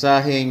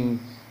mensaheng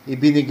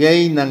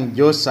ibinigay ng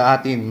Diyos sa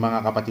atin,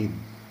 mga kapatid.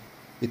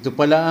 Ito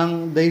pala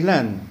ang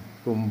dahilan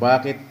kung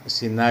bakit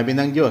sinabi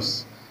ng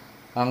Diyos,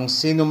 ang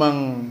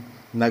sinumang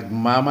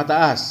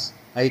nagmamataas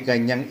ay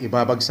kanyang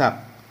ibabagsak,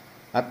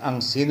 at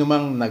ang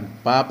sinumang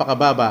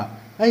nagpapakababa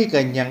ay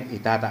kanyang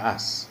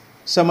itataas.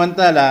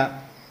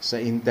 Samantala,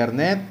 sa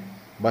internet,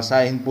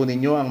 basahin po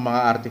ninyo ang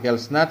mga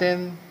articles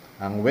natin,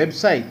 ang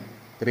website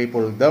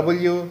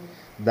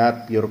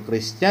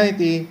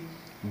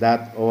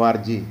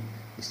www.purechristianity.org.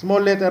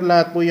 Small letter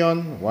lahat po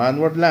yon, one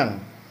word lang.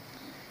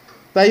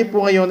 Tayo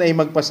po ngayon ay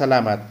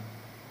magpasalamat.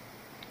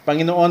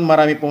 Panginoon,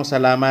 marami pong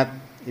salamat.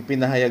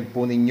 Ipinahayag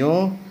po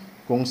ninyo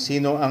kung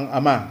sino ang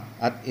ama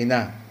at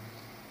ina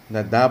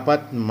na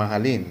dapat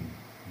mahalin,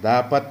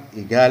 dapat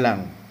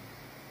igalang,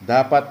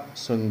 dapat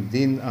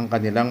sundin ang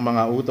kanilang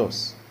mga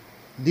utos.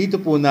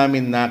 Dito po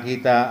namin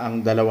nakita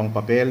ang dalawang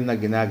papel na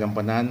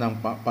ginagampanan ng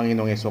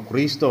Panginoong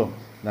Hesukristo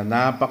na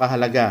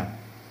napakahalaga.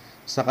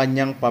 Sa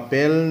kanyang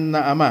papel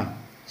na ama,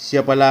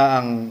 siya pala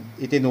ang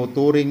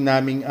itinuturing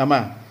naming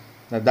ama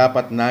na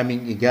dapat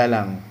naming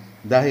igalang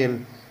dahil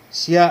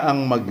siya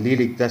ang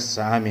magliligtas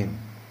sa amin.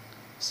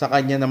 Sa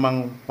kanya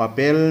namang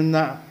papel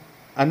na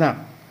anak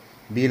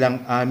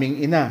bilang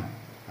aming ina,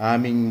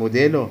 aming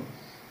modelo,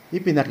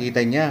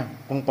 ipinakita niya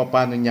kung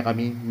paano niya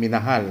kami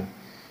minahal,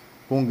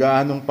 kung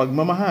gaanong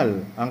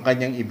pagmamahal ang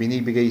kanyang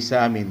ibinibigay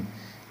sa amin,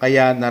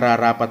 kaya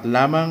nararapat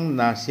lamang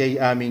na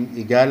siya'y aming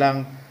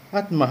igalang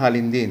at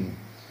mahalin din,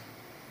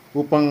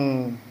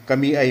 upang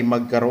kami ay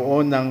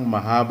magkaroon ng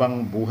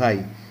mahabang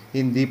buhay.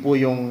 Hindi po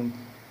yung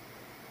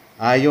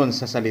ayon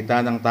sa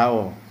salita ng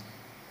tao,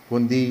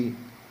 kundi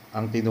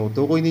ang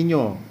tinutukoy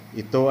ninyo,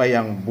 ito ay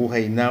ang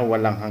buhay na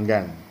walang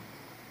hanggan.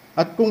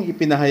 At kung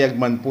ipinahayag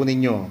man po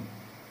ninyo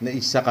na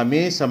isa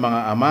kami sa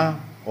mga ama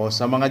o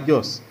sa mga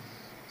Diyos,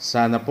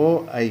 sana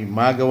po ay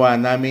magawa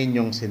namin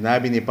yung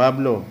sinabi ni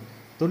Pablo,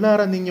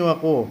 tularan ninyo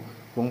ako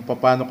kung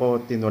paano ko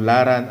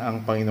tinularan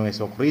ang Panginoong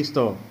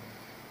Hesukristo,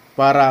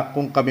 para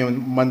kung kami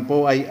man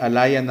po ay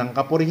alayan ng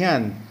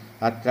kapurihan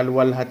at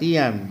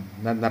kaluwalhatian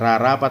na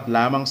nararapat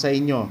lamang sa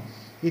inyo,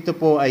 ito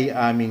po ay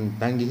aming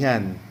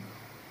tanggihan.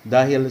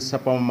 Dahil sa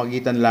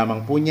pamamagitan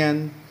lamang po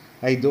niyan,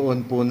 ay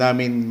doon po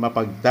namin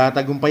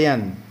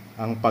mapagtatagumpayan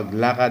ang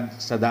paglakad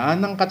sa daan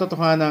ng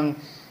katotohanang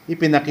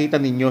ipinakita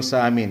ninyo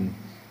sa amin.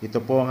 Ito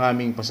po ang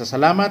aming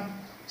pasasalamat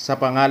sa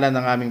pangalan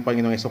ng aming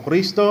Panginoong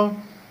Jesucristo.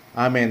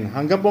 Amen.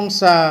 Hanggang pong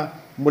sa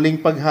muling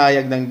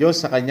paghayag ng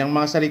Diyos sa kanyang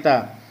mga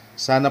salita.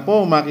 Sana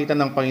po makita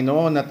ng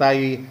Panginoon na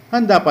tayo'y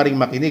handa pa rin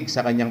makinig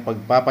sa kanyang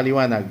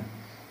pagpapaliwanag.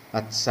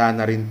 At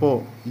sana rin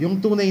po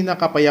yung tunay na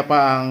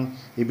kapayapaang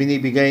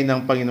ibinibigay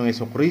ng Panginoong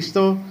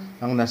Jesucristo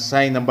ang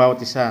nasay ng bawat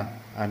isa.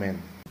 Amen.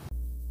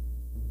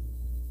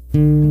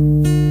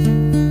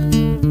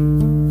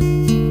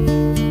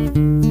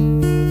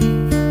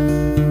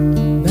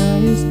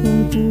 Nais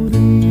kong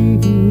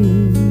purihin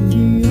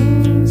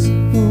Diyos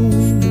kong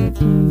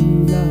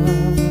dakila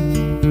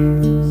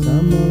sa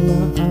mga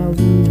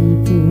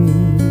awiting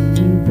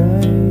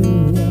bigay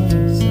niya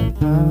sa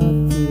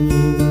atin.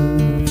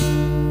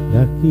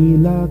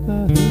 Dakila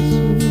ka,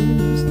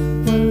 Jesus,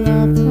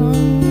 wala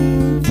kang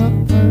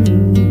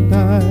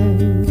kapantay.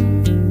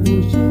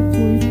 Puso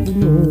ko'y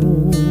puno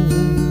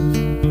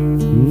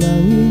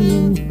ng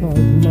iyong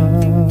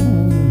pagmamahal.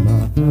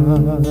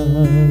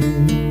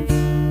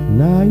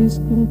 Nais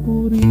kong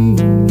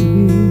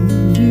purihin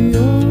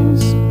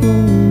Diyos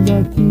kong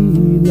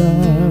dakila,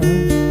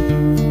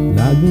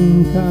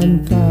 laging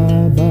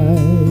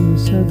kaantabay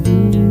sa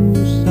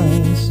dusa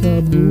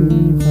sa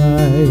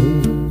buhay.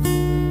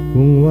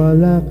 Kung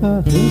wala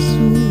ka,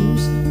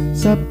 Jesus,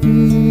 sa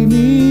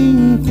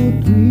piling ko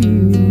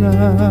tuwina,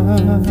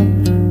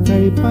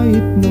 kay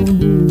pait ng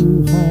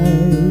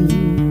buhay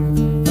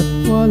at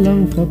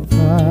walang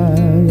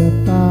kapayapaan.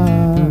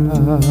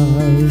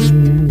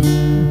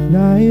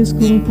 Nais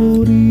kong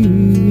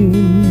purihin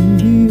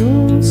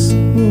Diyos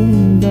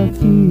kong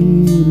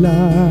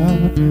dakila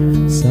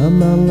sa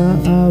mga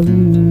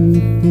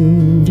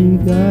awiting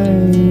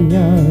bigay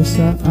niya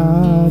sa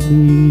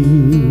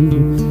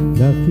atin.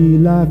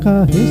 Dakila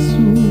ka,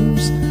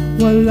 Jesus,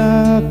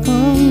 wala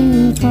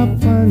kang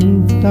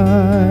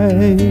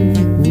kapantay.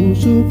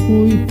 Puso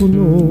ko'y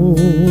puno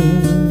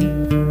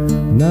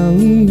ng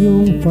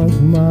iyong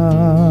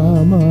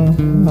pagmamahal.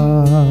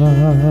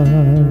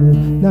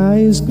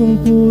 Nais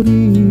kong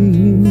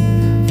purihin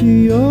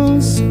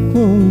Diyos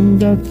kong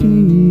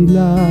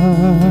dakila,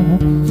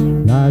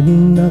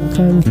 laging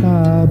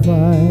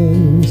nakantabay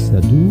sa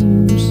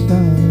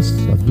dusa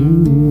sa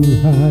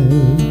buhay.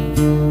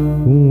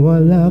 Kung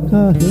wala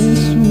ka,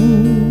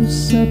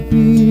 Jesus, sa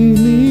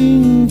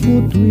piling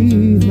ko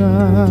tuwina,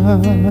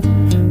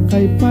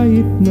 kay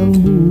pait ng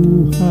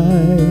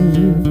buhay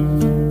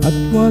at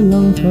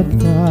walang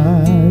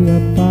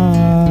kapayapaan.